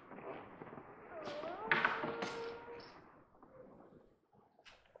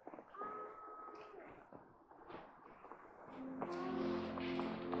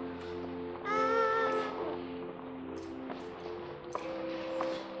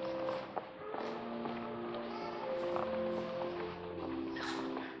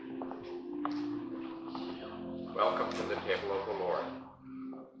 Welcome to the table of the Lord.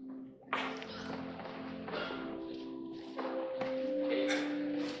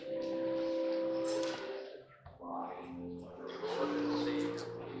 Lord and Savior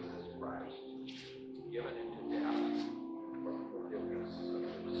Jesus Christ, given into death for the forgiveness of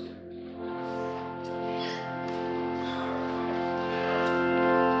your sins.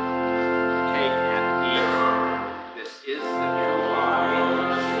 Take and eat. This is the true body of the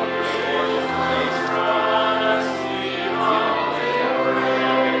Lord and Savior.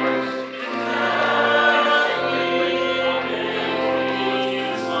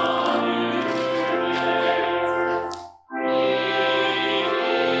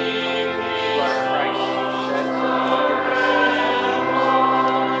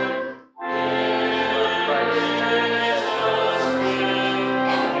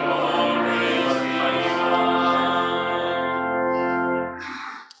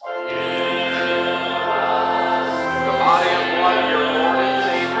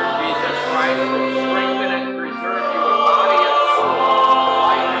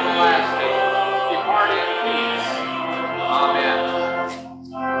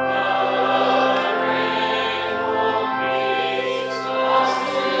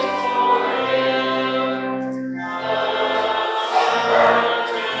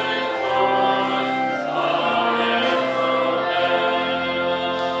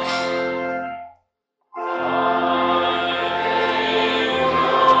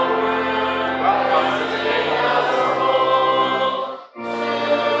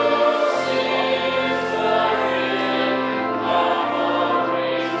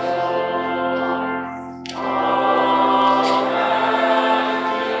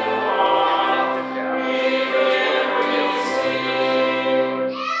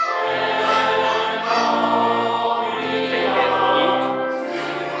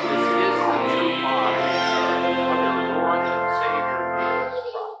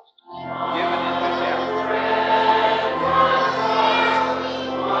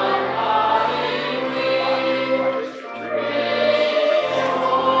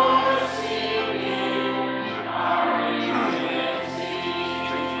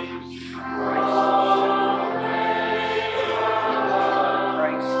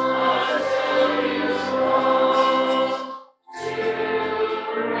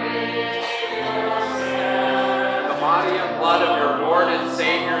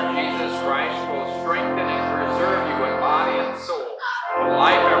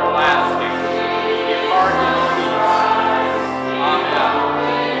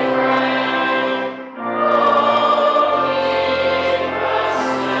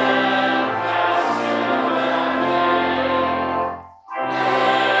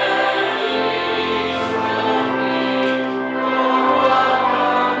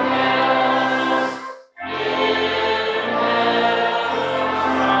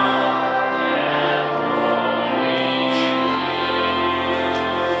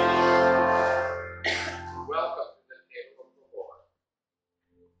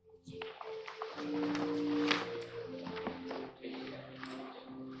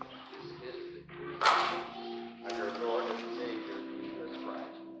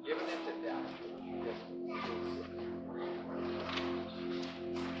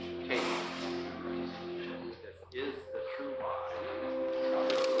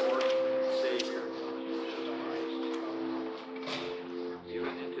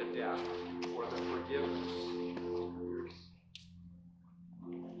 Forgiveness.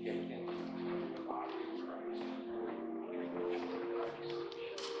 Take in the body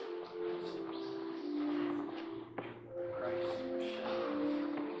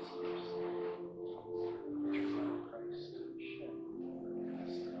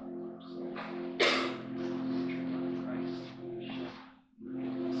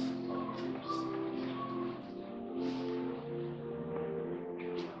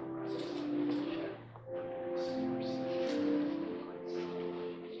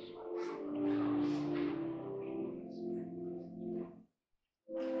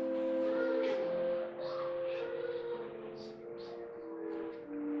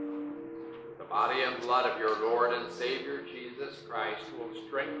and blood of your Lord and Savior Jesus Christ will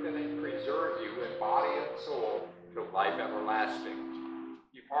strengthen and preserve you in body and soul to life everlasting.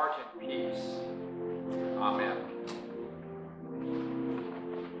 Depart in peace. Amen.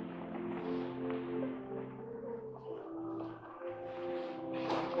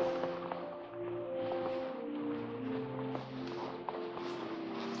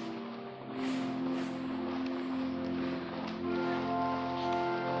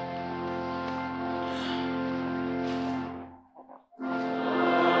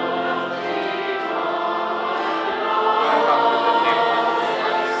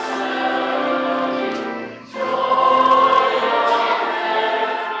 Joy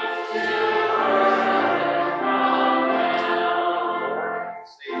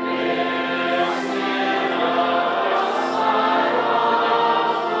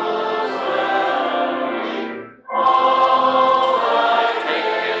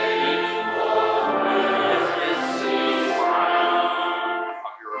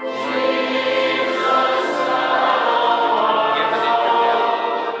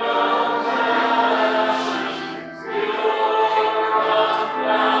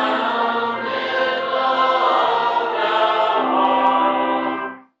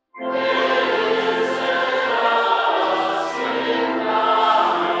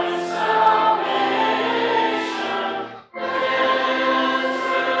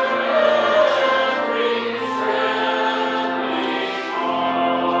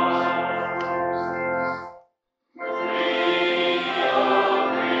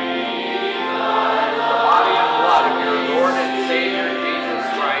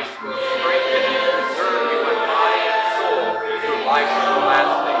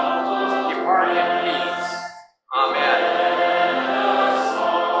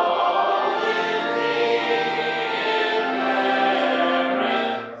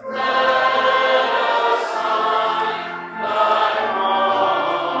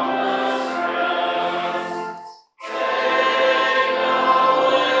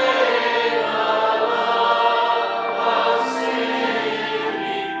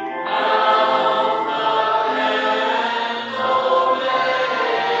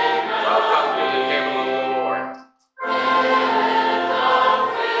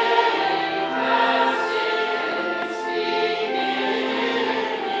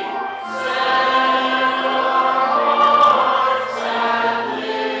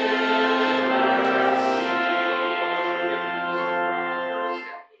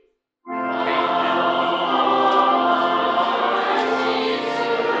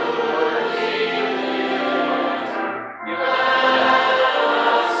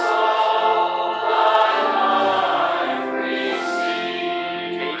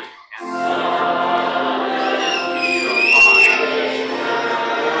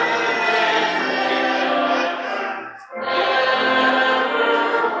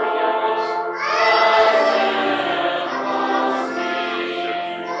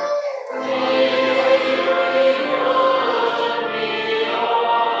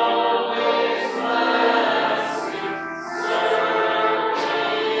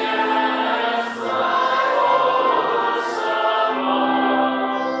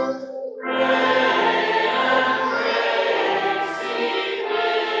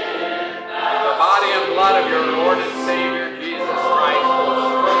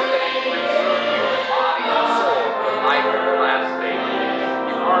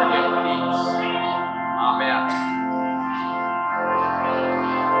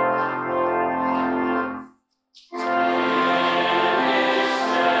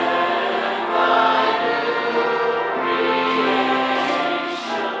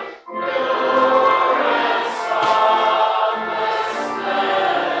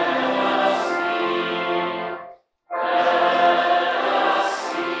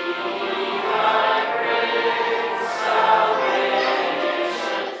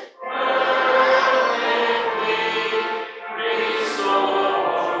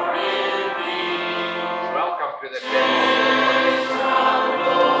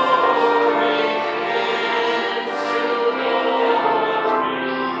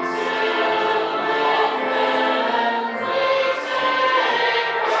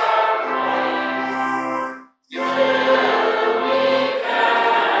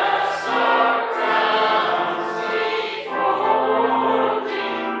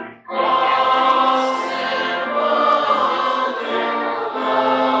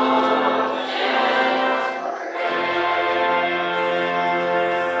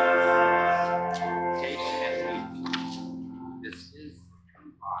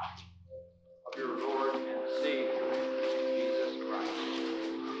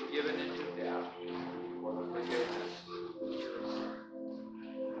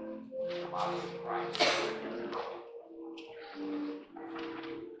body of Christ.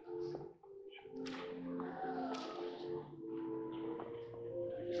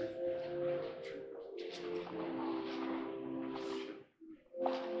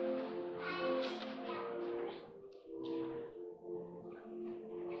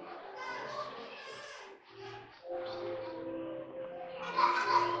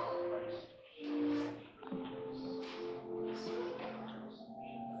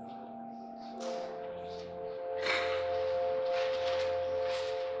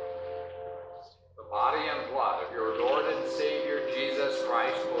 Body and blood of your Lord and Savior Jesus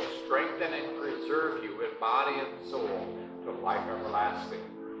Christ will strengthen and preserve you in body and soul to life everlasting.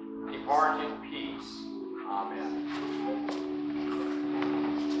 Depart in peace. Amen.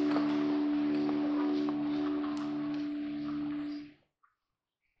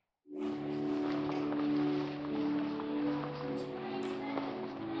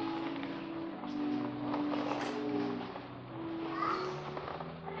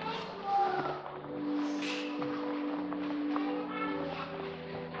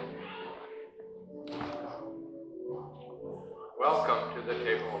 Welcome to the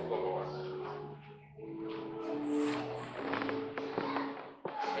table of the Lord.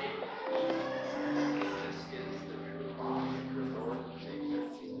 This is the true body of your Lord and Savior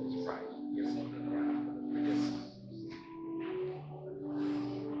Jesus Christ, given to them for the forgiveness.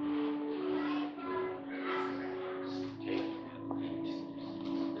 Take and eat.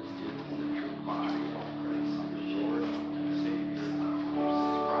 This is the true body of Christ, your Lord and Savior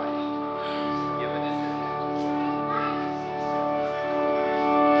Jesus Christ, given into his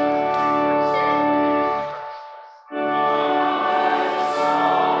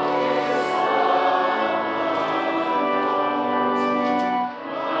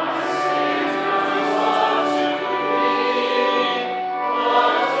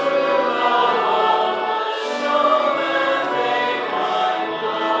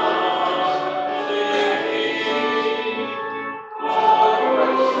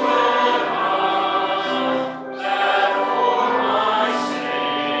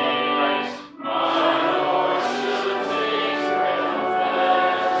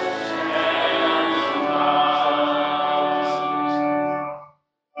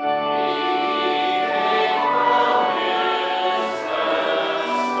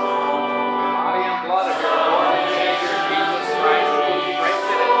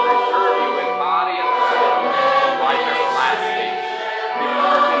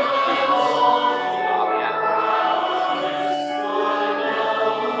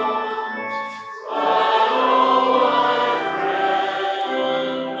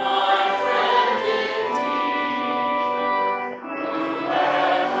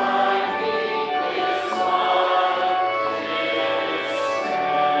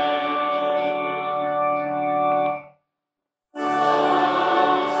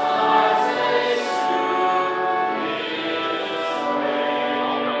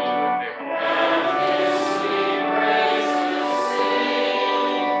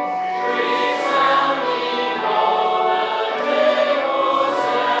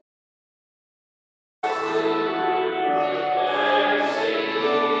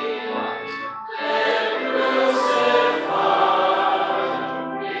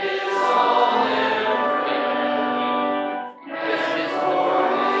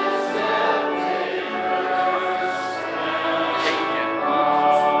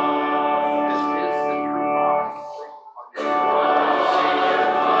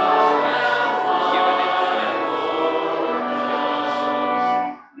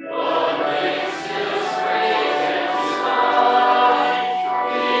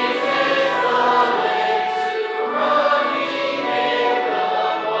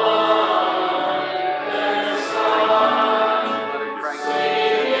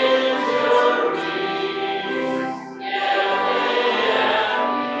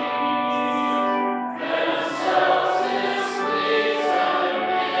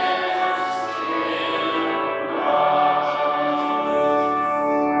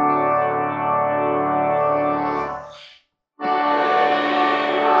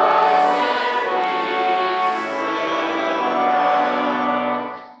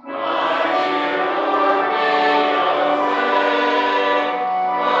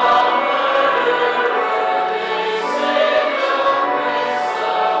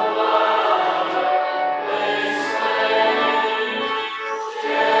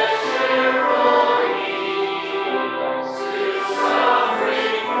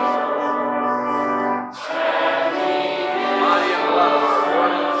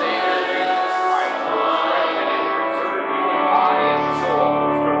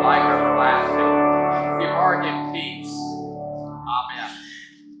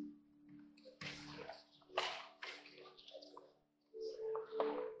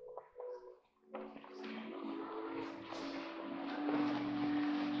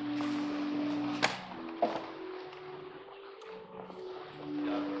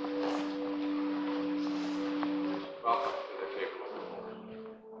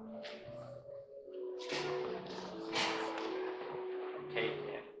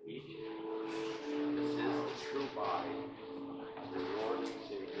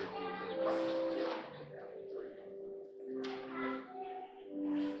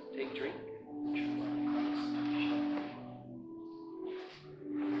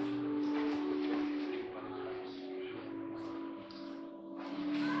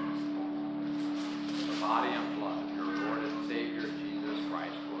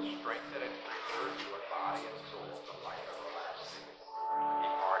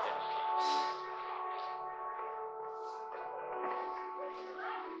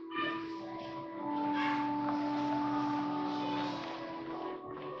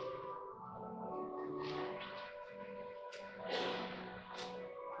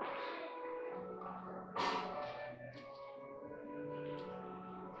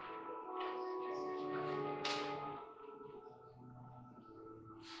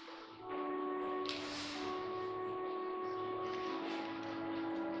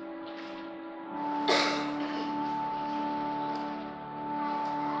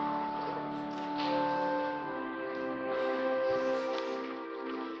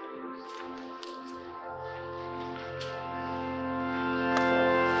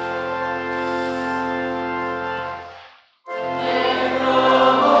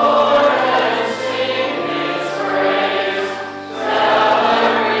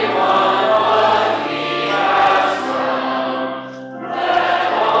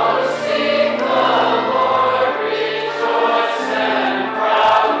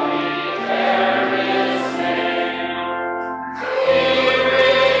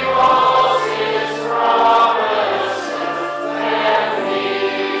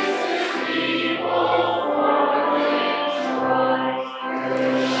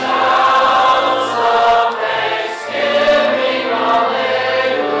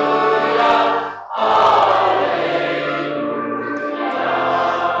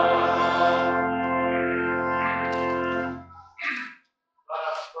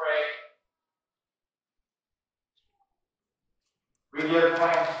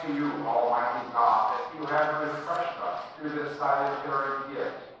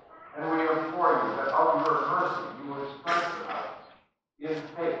And we implore you that of your mercy you would strengthen us in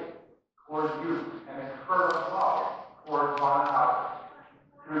faith toward you and in fervent love toward one another.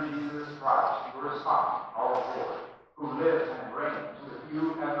 Through Jesus Christ, your Son, our Lord, who lives and reigns with you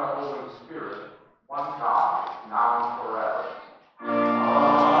and the Holy Spirit, one God, now and forever.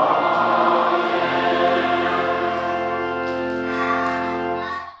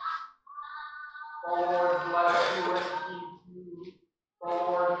 The Lord bless you and keep you. The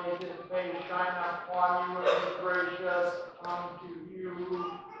Lord make his face shine upon you and be gracious unto you.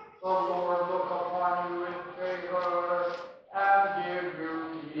 The Lord look upon you in favor and give you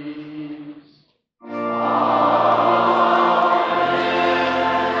peace.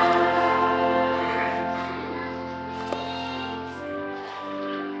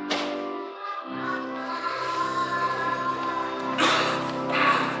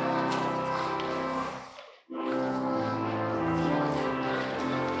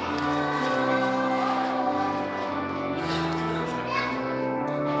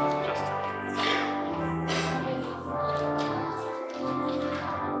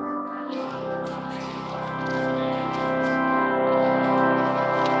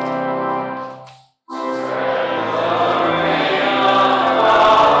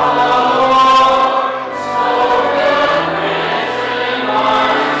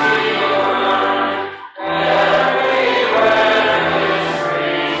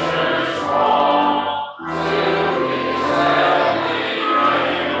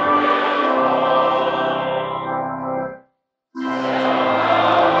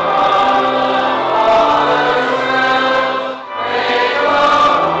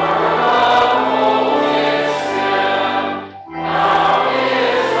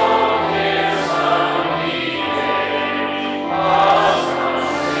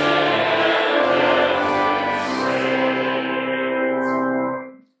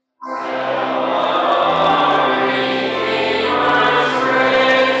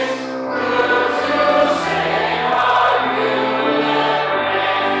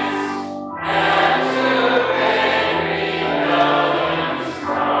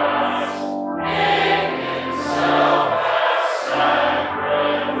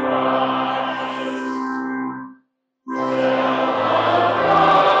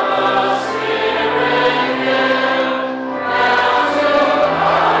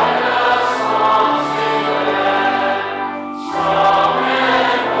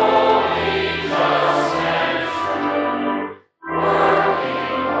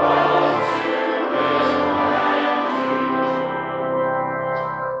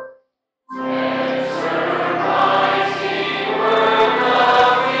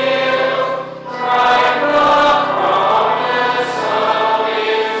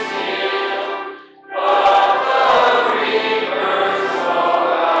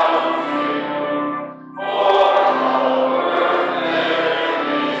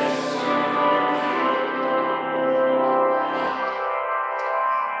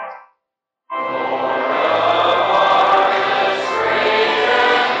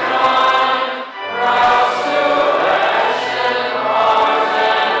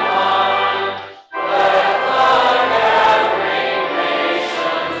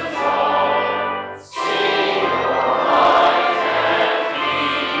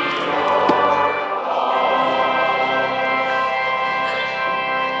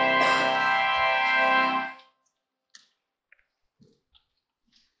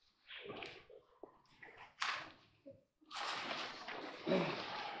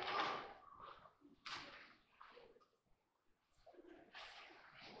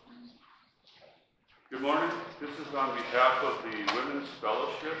 Good morning. This is on behalf of the Women's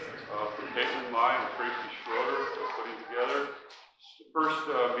Fellowship from Caitlin Mai and Tracy Schroeder putting together. The first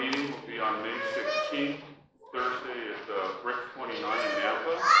meeting will be on May 16th, Thursday at Brick 29 in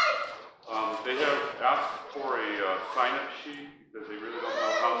Nampa. They have asked for a sign-up sheet because they really don't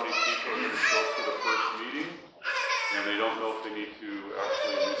know how many people are going to show for the first meeting, and they don't know if they need to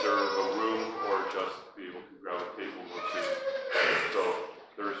actually reserve a room or just be able to grab a table or two. So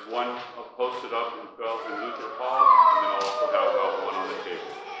there's one posted up in Luther Hall, and then I'll also have one on the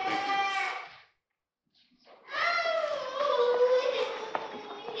table. Thank you.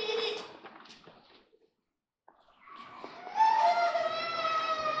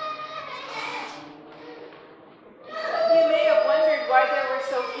 You may have wondered why there were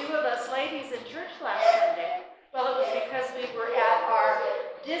so few of us ladies in church last Sunday. Well, it was because we were at our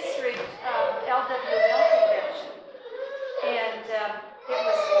district LWL convention, and it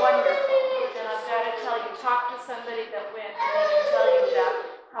was wonderful. And I've got to tell you, talk to somebody that went, and they can tell you about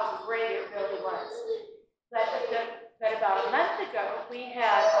how great it really was. But about a month ago, we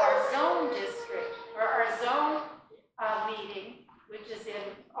had our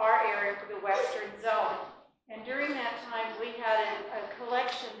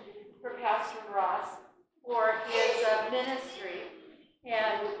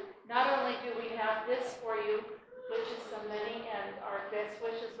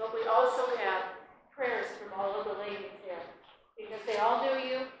but we also have prayers from all of the ladies there, because they all knew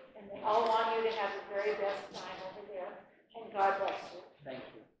you, and they all want you to have the very best time over there, and God bless you. Thank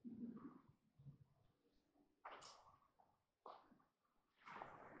you.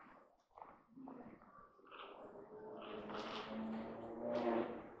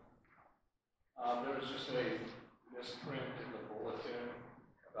 There was just a misprint in the bulletin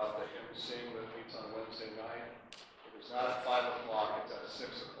about the hymn sing that meets on Wednesday night. It is not at 5 o'clock, it's at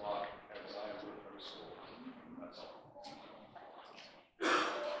 6 o'clock at Zion Lutheran School. That's all.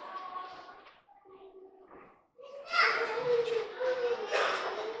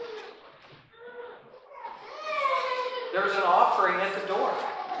 There's an offering at the door.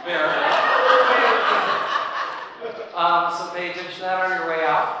 There. So pay attention to that on your way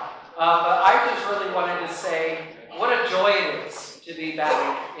out. But I just really wanted to say what a joy it is to be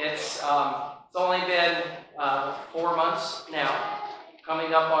back. It's only been 4 months now,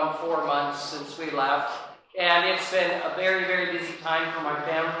 coming up on 4 months since we left. And it's been a very, very busy time for my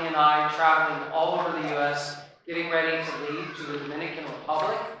family and I, traveling all over the U.S., getting ready to leave to the Dominican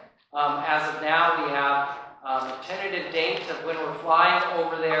Republic. As of now, we have a tentative date of when we're flying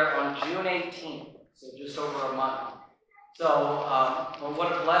over there on June 18th, so just over a month. So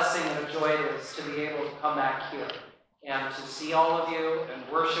what a blessing and a joy it is to be able to come back here and to see all of you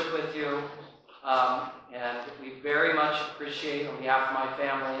and worship with you. And we very much appreciate, on behalf of my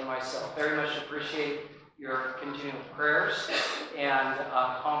family and myself, very much appreciate your continual prayers and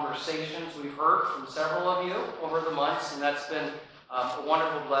conversations we've heard from several of you over the months, and that's been a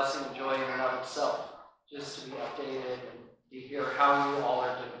wonderful blessing and joy in and of itself, just to be updated and to hear how you all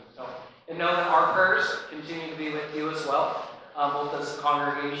are doing. So, and know that our prayers continue to be with you as well, both as a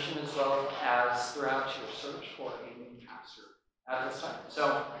congregation as well as throughout your search for a new pastor at this time.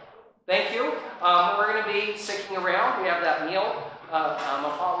 So, thank you. We're going to be sticking around. We have that meal, a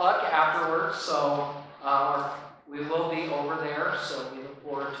potluck afterwards, so we will be over there. So we look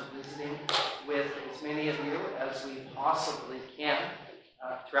forward to visiting with as many of you as we possibly can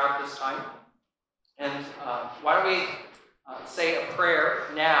throughout this time. And why don't we say a prayer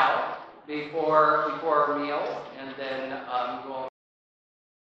now before our meal, and then we'll